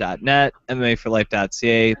 MMAinsider.net,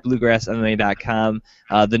 MMAforlife.ca, BluegrassMMA.com,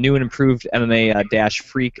 the new and improved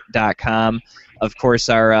MMA-Freak.com. Of course,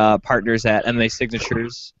 our partners at MMA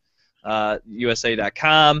Signatures.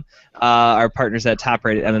 USA.com, our partners at Top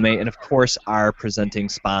Rated MMA, and of course our presenting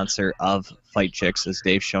sponsor of Fight Chicks, as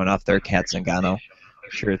Dave's showing off their Cat Zingano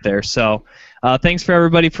shirt there. So thanks for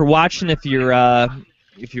everybody for watching. If you're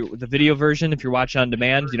the video version, if you're watching on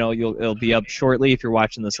demand, it'll be up shortly if you're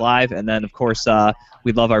watching this live, and then of course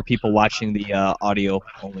we love our people watching the audio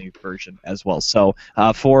only version as well. So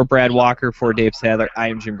for Brad Walker, for Dave Sadler, I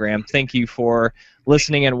am Jim Graham. Thank you for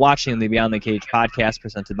listening and watching the Beyond the Cage podcast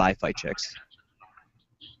presented by Fight Chicks.